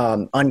it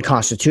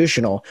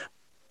unconstitutional.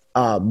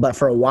 But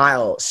for a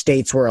while,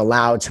 states were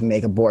allowed to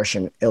make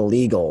abortion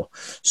illegal.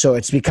 So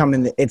it's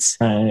becoming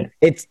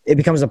it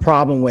becomes a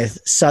problem with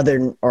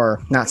state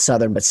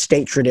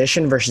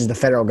tradition versus the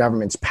federal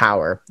government's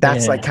power.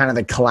 That's kind of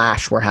the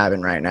clash we're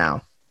having right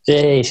now.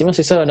 Jeez, she must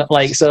be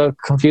so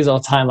confused all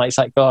the time. It's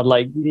like God,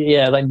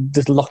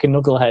 just locking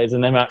knuckleheads,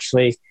 and then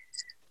actually,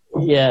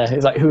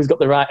 it's like who's got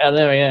the right? I don't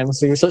know. Yeah, it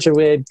must be such a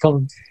weird,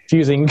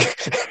 confusing.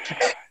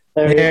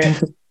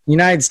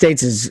 United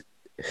States is.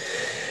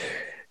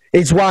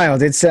 It's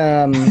wild. It's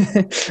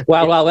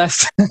Wild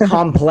West.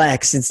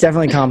 Complex. It's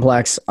definitely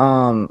complex.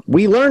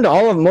 We learned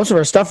most of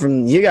our stuff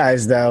from you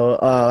guys, though,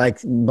 like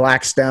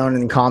Blackstone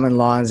and common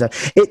law and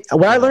stuff.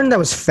 What I learned that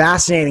was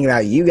fascinating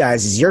about you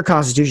guys is your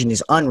Constitution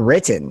is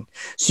unwritten.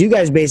 So you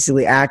guys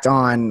basically act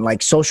on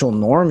social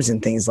norms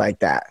and things like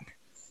that.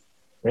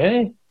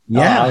 Really?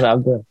 Yeah.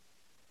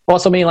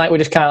 What's I mean? We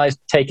just kind of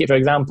take it for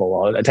example,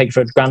 or take it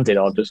for granted,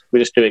 or we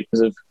just do it because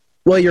of.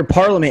 Well, your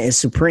parliament is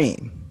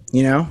supreme.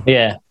 You know.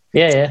 Yeah.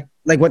 Yeah.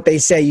 Like what they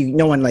say,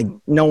 no one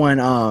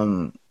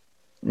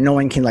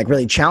can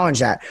really challenge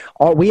that.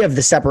 We have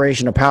the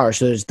separation of power.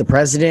 So there's the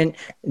president,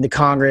 the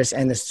Congress,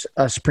 and the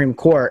Supreme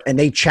Court, and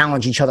they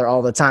challenge each other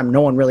all the time. No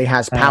one really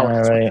has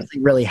power.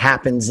 Nothing really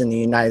happens in the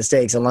United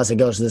States unless it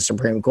goes to the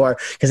Supreme Court,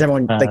 because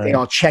everyone they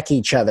all check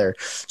each other.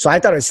 So I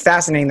thought it was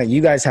fascinating that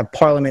you guys have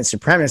parliament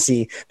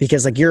supremacy,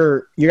 because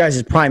your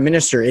guys' prime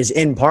minister is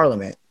in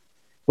parliament,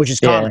 which is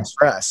common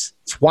for us.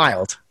 It's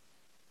wild.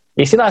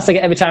 You see that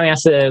every time we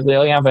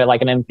have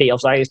an MP.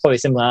 Also, it's probably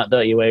similar to that,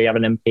 don't you, where you have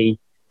an MP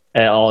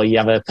or you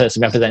have a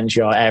person represents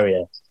your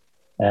area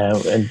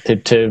and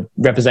to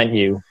represent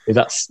you.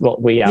 That's what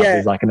we have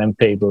is an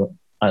MP, but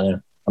I don't know.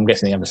 I'm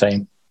guessing they have the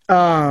same.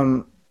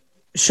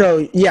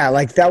 So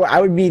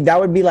that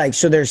would be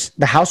so there's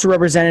the House of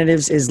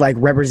Representatives is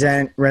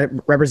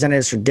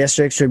representatives for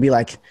districts. So it'd be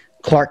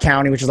Clark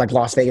County, which is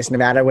Las Vegas,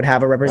 Nevada, would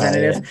have a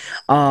representative.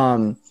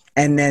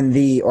 And then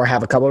or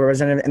have a couple of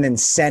representatives, and then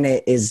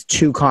Senate is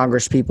 2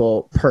 Congress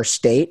people per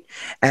state.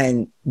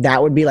 And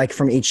that would be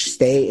from each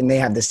state, and they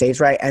have the states,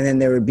 right? And then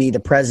there would be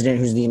the president,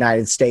 who's the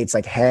United States,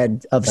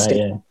 head of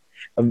state,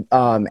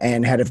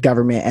 and head of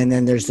government. And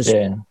then there's the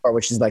Supreme Court,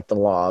 which is the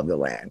law of the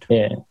land.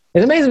 Yeah.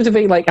 It's amazing to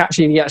think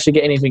you actually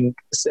get anything.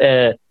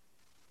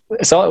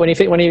 So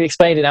when you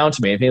explained it out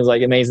to me, it feels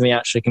amazing you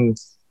actually can,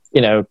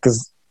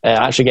 because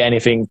actually get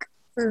anything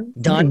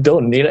done.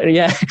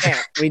 Yeah.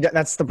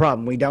 That's the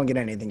problem. We don't get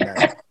anything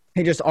done.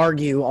 They just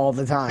argue all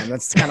the time.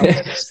 That's kind of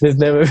there's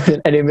never been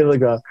any middle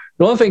ground.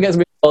 The one thing that's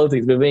been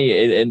politics with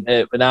me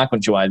in our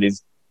country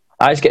is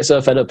I just get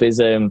so fed up is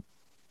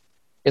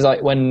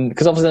when,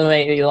 because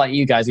obviously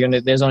you guys,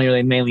 there's only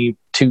really mainly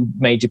 2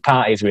 major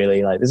parties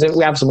really.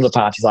 We have some other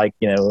parties but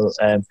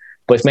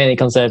it's mainly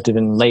Conservative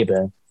and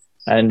Labour.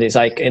 And it's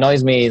it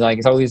annoys me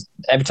it's always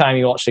every time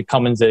you watch the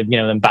Commons of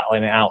them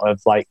battling it out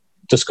of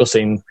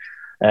discussing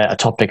a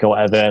topic or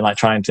whatever, and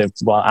trying to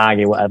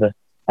argue whatever.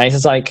 And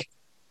it's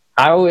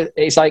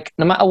just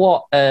no matter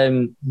what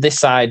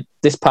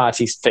this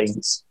party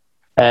thinks,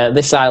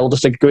 this side will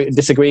just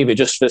disagree with it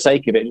just for the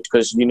sake of it,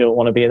 because you don't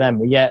want to be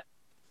them. Yet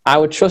I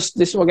would trust.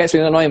 This is what gets me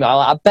annoying.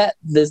 I bet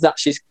there's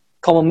actually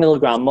common middle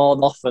ground more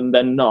often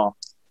than not,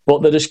 but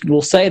they just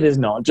will say there's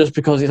not just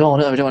because it's no, we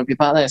don't want to be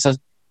part of that.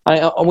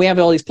 And we have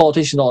all these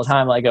politicians all the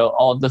time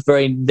the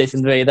very this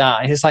and very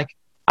that. And it's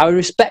I would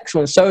respect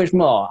someone so much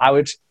more.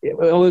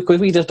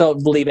 Because we just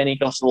don't believe any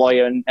gospel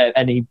lawyer and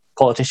any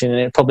politician, and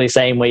it's probably the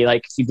same way,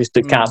 you just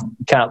can't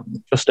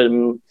trust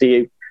them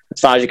as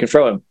far as you can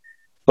throw them.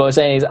 But what I'm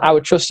saying is, I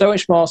would trust so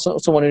much more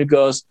someone who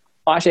goes,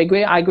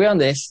 actually, I agree on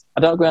this,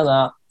 I don't agree on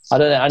that, I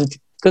don't know, and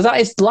because that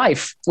is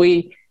life.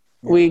 Some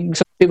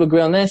people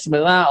agree on this,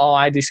 but that, or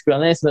I disagree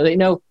on this, but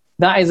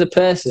that is a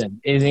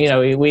person.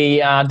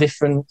 We are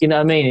different. You know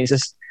what I mean? It's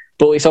just,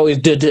 but it's always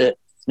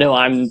no,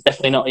 I'm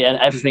definitely not. Yeah,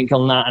 everything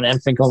on that and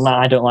everything on that.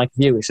 I don't like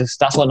you. It's just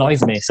that's what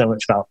annoys me so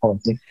much about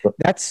politics. But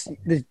that's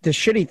the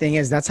shitty thing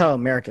is that's how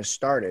America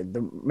started. The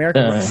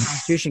American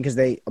Constitution, because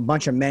a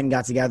bunch of men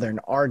got together and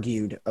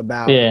argued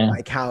about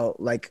how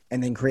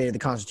and then created the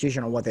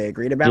Constitution on what they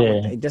agreed about,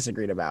 what they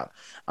disagreed about.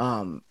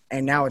 And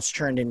now it's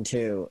turned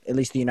into, at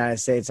least the United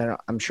States, and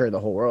I'm sure the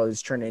whole world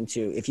is turned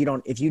into, if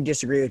you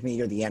disagree with me,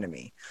 you're the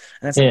enemy.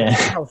 And that's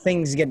how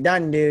things get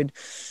done, dude.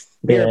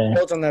 They're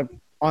built on the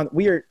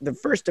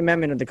First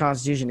Amendment of the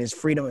Constitution is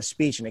freedom of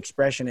speech and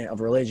expression of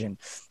religion.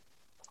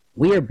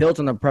 We are built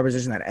on the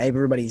proposition that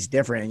everybody's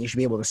different, and you should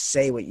be able to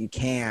say what you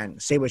can,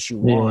 say what you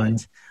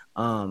want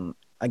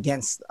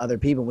against other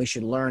people. We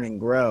should learn and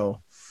grow.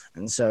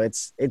 And so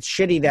it's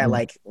shitty that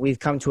like we've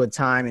come to a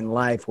time in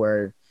life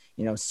where,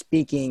 you know,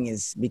 speaking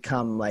is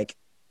become like,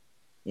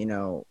 you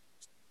know,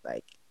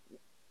 like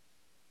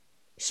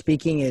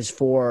speaking is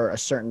for a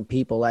certain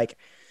people. Like,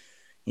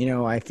 you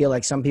know, I feel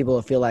like some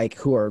people feel like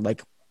who are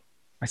like,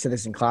 I said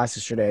this in class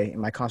yesterday in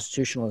my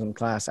constitutionalism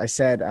class. I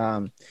said,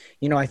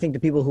 you know, I think the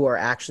people who are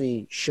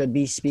actually should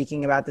be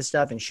speaking about this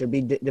stuff and should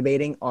be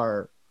debating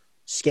are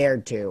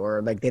scared to,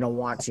 or like they don't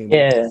want to.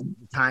 Yeah.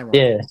 Time.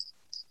 Yeah.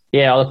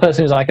 Yeah. Or the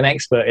person who's like an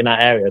expert in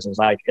that area. So it's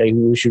like,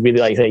 who should really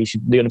like say, you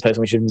should, the only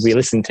person we should be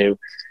listening to.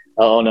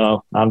 Oh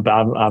no, I'm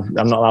not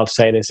allowed to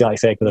say this, like I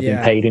say, because I've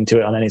been paid into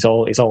it, and then it's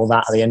all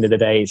that at the end of the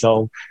day. It's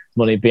all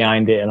money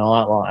behind it and all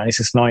that lot, and it's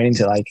just annoying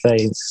to like say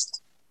it's,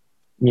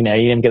 you know,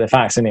 you didn't get the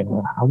facts in it.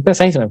 I'm gonna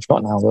say something, I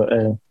forgot now,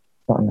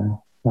 but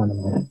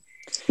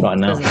not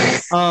now.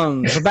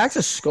 So back to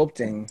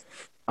sculpting.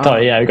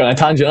 Sorry, yeah, we've got a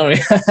tangent, haven't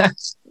we?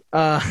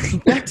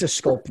 Back to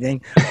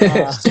sculpting.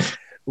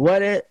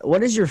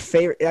 What is your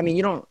favorite? I mean,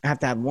 you don't have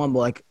to have one, but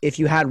like, if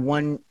you had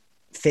one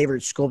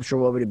favorite sculpture,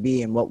 what would it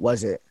be, and what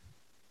was it?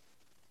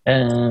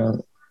 I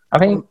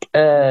think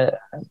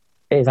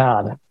it's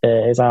hard.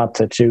 It's hard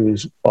to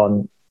choose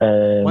one.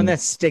 One that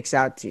sticks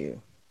out to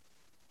you.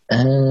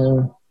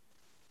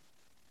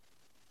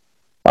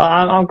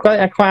 I'm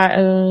quite.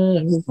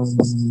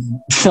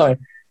 Sorry,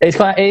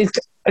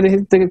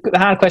 the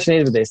hard question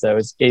is with this though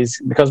is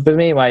because for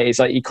me, right, it's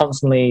like you're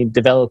constantly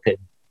developing.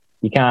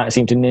 You can't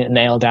seem to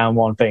nail down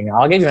one thing.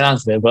 I'll give you an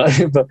answer, but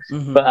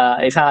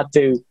it's hard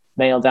to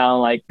nail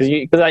down, like, because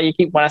you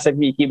keep, when I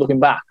said you keep looking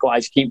back, I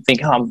just keep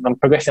thinking, I'm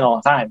progressing all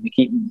the time. You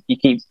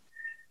keep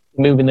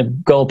moving the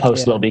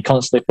goalposts a little bit,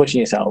 constantly pushing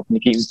yourself, and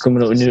you keep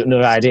coming up with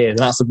new ideas, and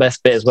that's the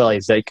best bit as well.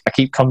 Is like I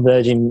keep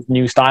converging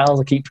new styles.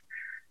 The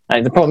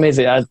problem is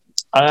it's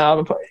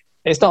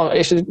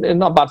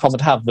not a bad problem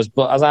to have,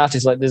 but as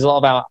artists, like there's a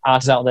lot of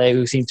artists out there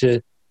who seem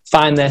to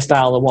find their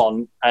style of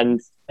one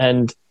and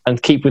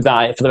keep with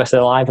that for the rest of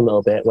their life a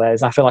little bit.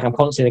 Whereas I feel like I'm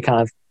constantly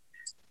kind of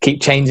keep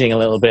changing a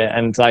little bit,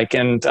 and I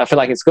feel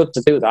like it's good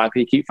to do that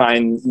because you keep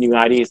finding new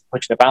ideas,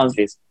 pushing the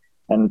boundaries.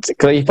 And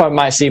because you probably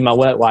might see my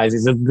work wise,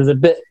 there's a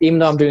bit, even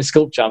though I'm doing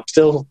sculpture, I'm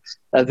still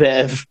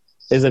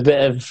there's a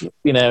bit of,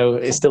 you know,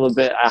 it's still a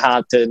bit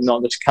hard to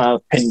not just kind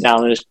of pin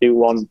down and just do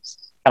one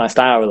kind of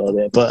style a little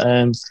bit. But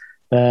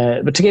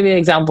to give you an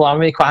example, I'm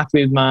really quite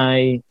happy with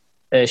my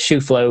shoe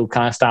flow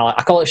kind of style.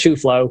 I call it shoe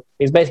flow.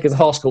 It's basically a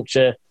horse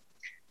sculpture,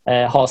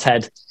 horse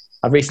head.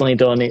 I've recently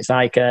done. It's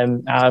like I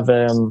have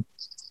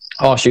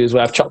horseshoes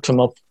where I've chopped them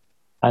up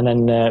and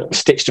then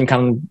stitched them,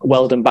 kind of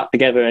welded them back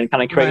together and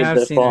kind of created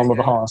the form of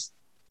a horse.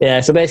 Yeah,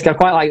 so basically I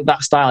quite like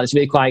that style. It's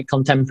really quite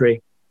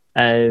contemporary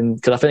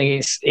because I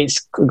think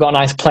it's got a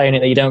nice play in it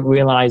that you don't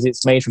realise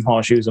it's made from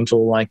horseshoes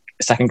until like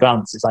a second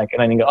glance. It's like,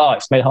 and then you go, oh,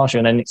 it's made of horseshoe,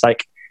 and then it's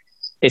like,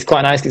 it's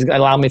quite nice because it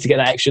allowed me to get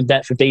that extra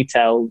depth of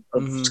detail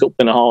of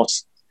sculpting a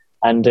horse,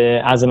 and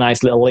has a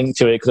nice little link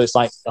to it because it's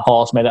like a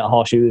horse made out of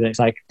horseshoes, and it's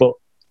like, but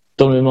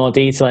done with more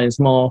detail and it's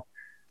more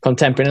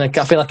contemporary, and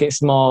I feel like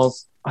it's more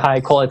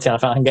high quality. I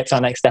feel like I can get to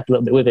the next step a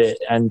little bit with it,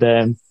 and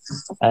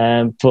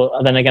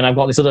but then again, I've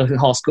got this other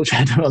horse sculpture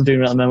I'm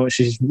doing at the moment, which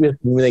is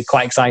really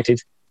quite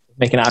excited,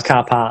 making out of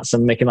car parts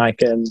and making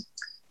like a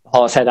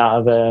horse head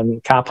out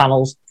of car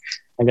panels.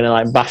 I'm gonna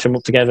like bash them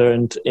up together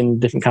and in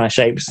different kind of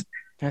shapes.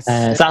 So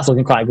that's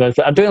looking quite good.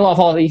 But I'm doing a lot of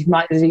horses. You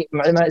might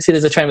see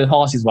there's a trend with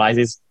horses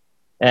wise.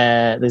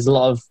 There's a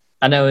lot of,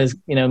 I know there's,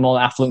 you know, more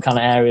affluent kind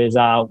of areas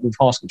out with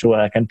horse sculpture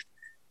work, and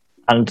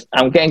I'm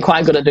getting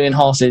quite good at doing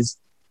horses.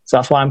 So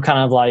that's why I'm kind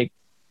of like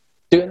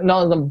doing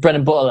not the bread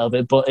and butter a little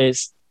bit, but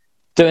it's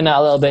doing that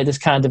a little bit,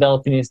 just kind of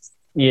developing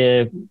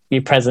your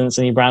presence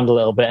and your brand a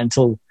little bit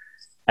until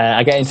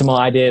I get into more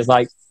ideas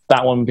like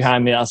that one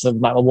behind me. That's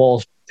like a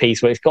wall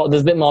piece where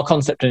there's a bit more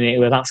concept in it.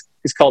 Where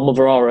it's called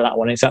Mother Aura. That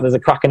one. It's like there's a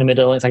crack in the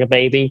middle. It's like a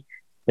baby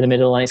in the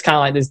middle, and it's kind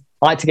of like I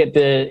like to get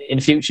in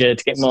the future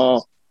to get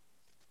more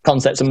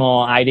concepts and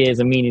more ideas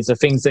and meanings of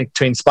things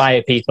to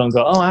inspire people and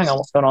go, oh, hang on,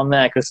 what's going on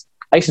there? Because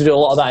I used to do a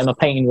lot of that in my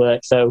painting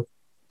work, so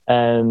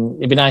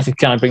it'd be nice to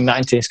kind of bring that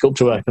into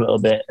sculpture work a little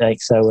bit.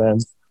 Like so,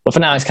 but for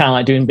now, it's kind of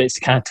like doing bits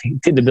to kind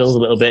of tip the bills a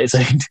little bit. So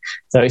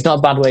it's not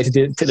a bad way to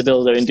tip the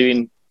bills in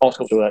doing horse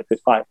sculpture work.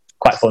 It's quite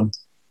fun.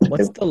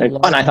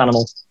 Quite nice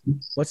animal.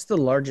 What's the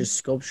largest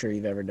sculpture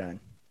you've ever done?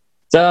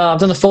 So I've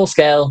done a full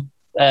scale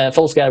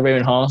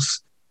rearing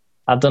horse.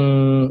 I've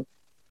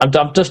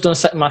just done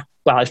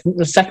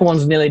the second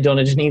one's nearly done.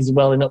 It just needs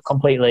welding up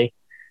completely.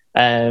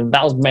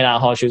 That was made out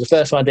of horseshoes. The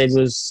first one I did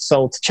was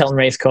sold to Cheltenham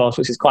Racecourse,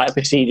 which is quite a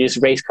prestigious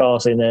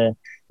racecourse in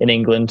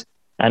England.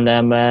 And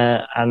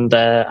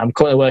I'm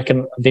currently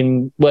I've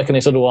been working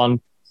this other one.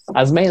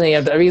 As mainly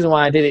the reason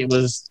why I did it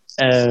was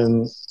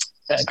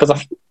because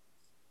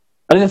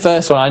I did the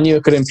first one. I knew I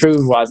could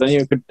improve. I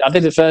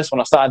did the first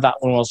one. I started that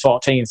when I was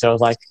 14, so I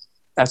was like,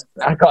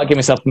 I got to give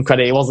myself some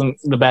credit. It wasn't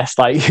the best,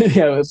 like,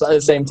 you know, at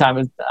the same time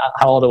as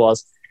how old I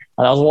was,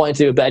 and I was wanting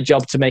to do a better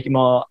job to make it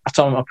more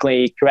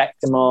anatomically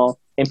correct and more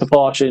in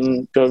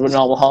proportion to a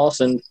normal horse.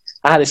 And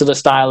I had this other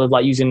style of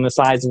like using the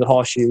sides of the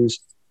horseshoes,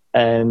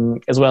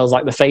 as well as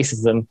like the faces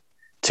of them.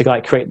 to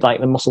like create like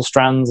the muscle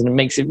strands, and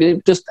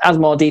it just adds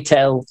more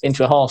detail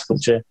into a horse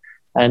sculpture.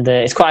 And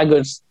it's quite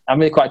good. I'm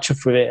really quite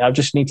chuffed with it. I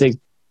just need to. The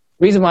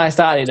reason why I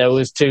started though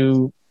was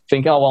to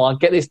think, oh well, I'll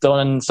get this done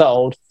and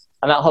sold,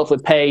 and that'll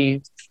hopefully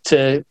pay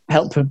to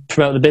help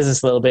promote the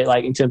business a little bit,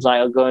 like in terms of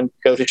like I'll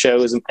go to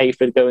shows and pay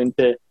for going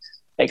to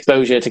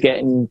exposure to get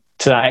into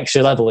that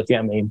extra level, if you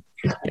know what I mean.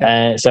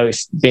 Yeah. So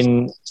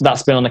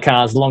that's been on the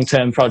cards.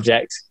 Long-term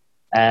project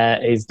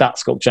is that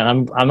sculpture,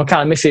 and I'm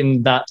kind of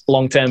missing that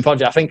long-term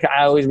project. I think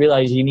I always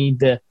realize you need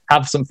to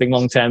have something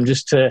long-term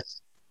just to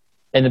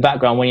in the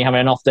background when you're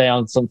having an off day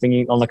on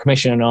something on the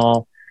commission,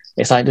 or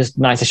it's like just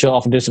nice to shut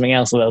off and do something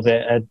else a little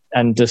bit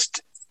and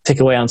just tick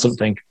away on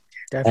something.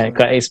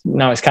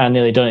 Now it's kind of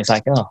nearly done. It's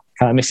like, oh,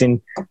 kind of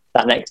missing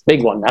that next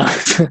big one now.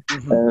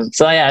 Mm-hmm.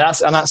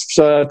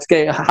 So to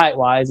get height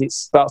wise,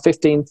 it's about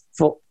 15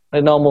 foot.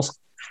 A normal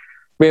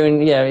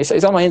rearing. Yeah, it's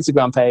on my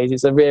Instagram page.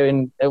 It's a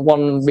rearing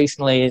one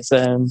recently. It's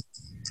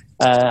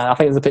I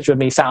think there's a picture of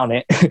me sat on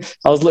it.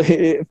 I was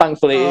looking.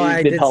 Thankfully,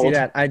 it did hold. See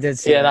that. I did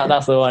see. Yeah,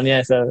 that's the one.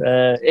 Yeah, so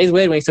it's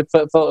weird when you took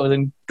photos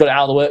and got it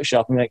out of the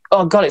workshop and you're like,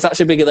 oh god, it's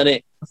actually bigger than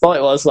I thought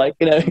it was. Like,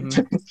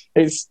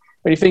 it's.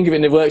 When you think of it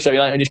in the workshop,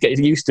 you just get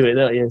used to it,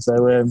 don't you?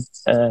 So,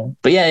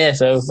 but yeah.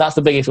 So that's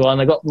the biggest one.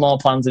 I've got more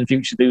plans in the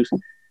future to do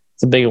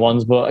some bigger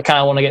ones, but I kind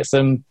of want to get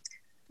some,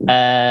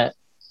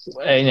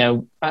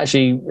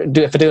 actually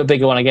do a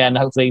bigger one again.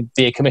 Hopefully,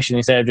 be a commission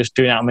instead of just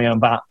doing it on my own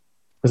bat,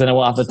 because then I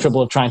won't have the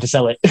trouble of trying to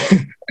sell it.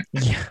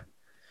 Yeah,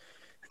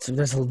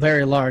 that's a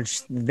very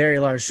large.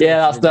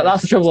 Yeah,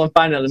 that's the trouble I'm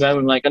finding at the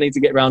moment. Like, I need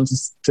to get around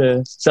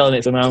to selling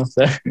it somehow.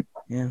 So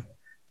yeah,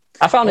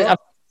 I found it.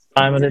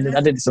 I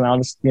did it somehow.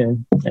 Just anyway.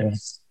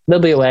 There'll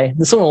be a way.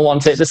 There's someone who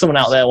wants it. There's someone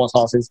out there who wants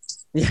horses.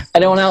 Yeah.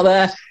 Anyone out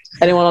there?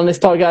 Anyone on this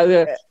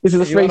podcast? This is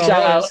a free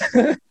shout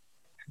out.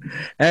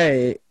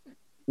 Hey,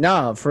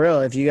 no, for real.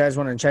 If you guys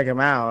want to check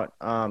them out,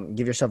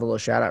 give yourself a little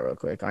shout out real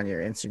quick on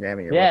your Instagram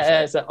and your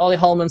website. It's Ollie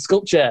Holman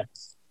Sculpture.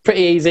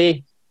 Pretty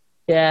easy.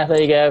 Yeah,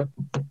 there you go.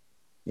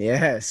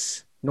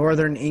 Yes,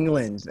 Northern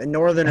England, a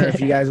Northerner. If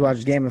you guys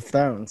watch Game of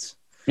Thrones.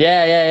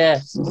 Yeah.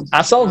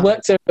 I've sold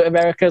work to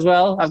America as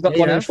well. I've got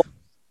one in.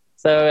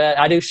 So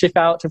I do ship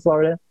out to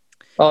Florida.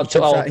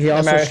 He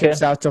also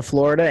ships out to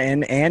Florida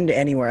and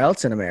anywhere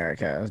else in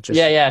America.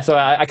 Yeah. So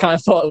I kind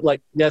of thought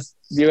like, yes,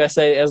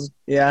 USA as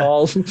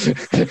all.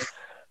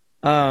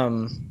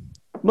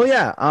 Well,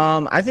 yeah.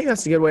 I think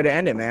that's a good way to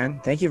end it,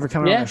 man. Thank you for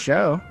coming on the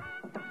show.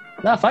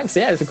 No, thanks.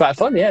 Yeah, it's been quite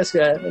fun. Yeah, it's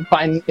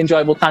quite an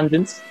enjoyable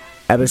tangents.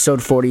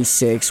 Episode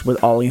 46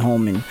 with Ollie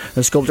Holman,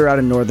 a sculptor out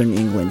in Northern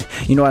England.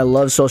 I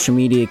love social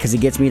media because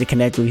it gets me to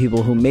connect with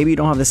people who maybe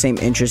don't have the same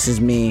interests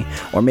as me,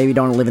 or maybe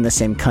don't live in the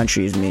same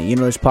country as me.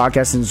 This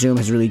podcast and Zoom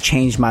has really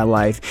changed my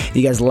life. If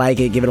you guys like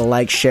it, give it a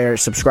like, share,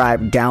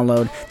 subscribe,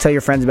 download. Tell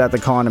your friends about the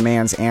Call and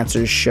Demands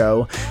Answers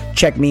show.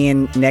 Check me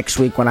in next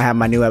week when I have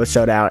my new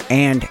episode out.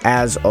 And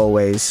as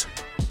always,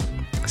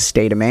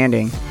 stay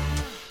demanding.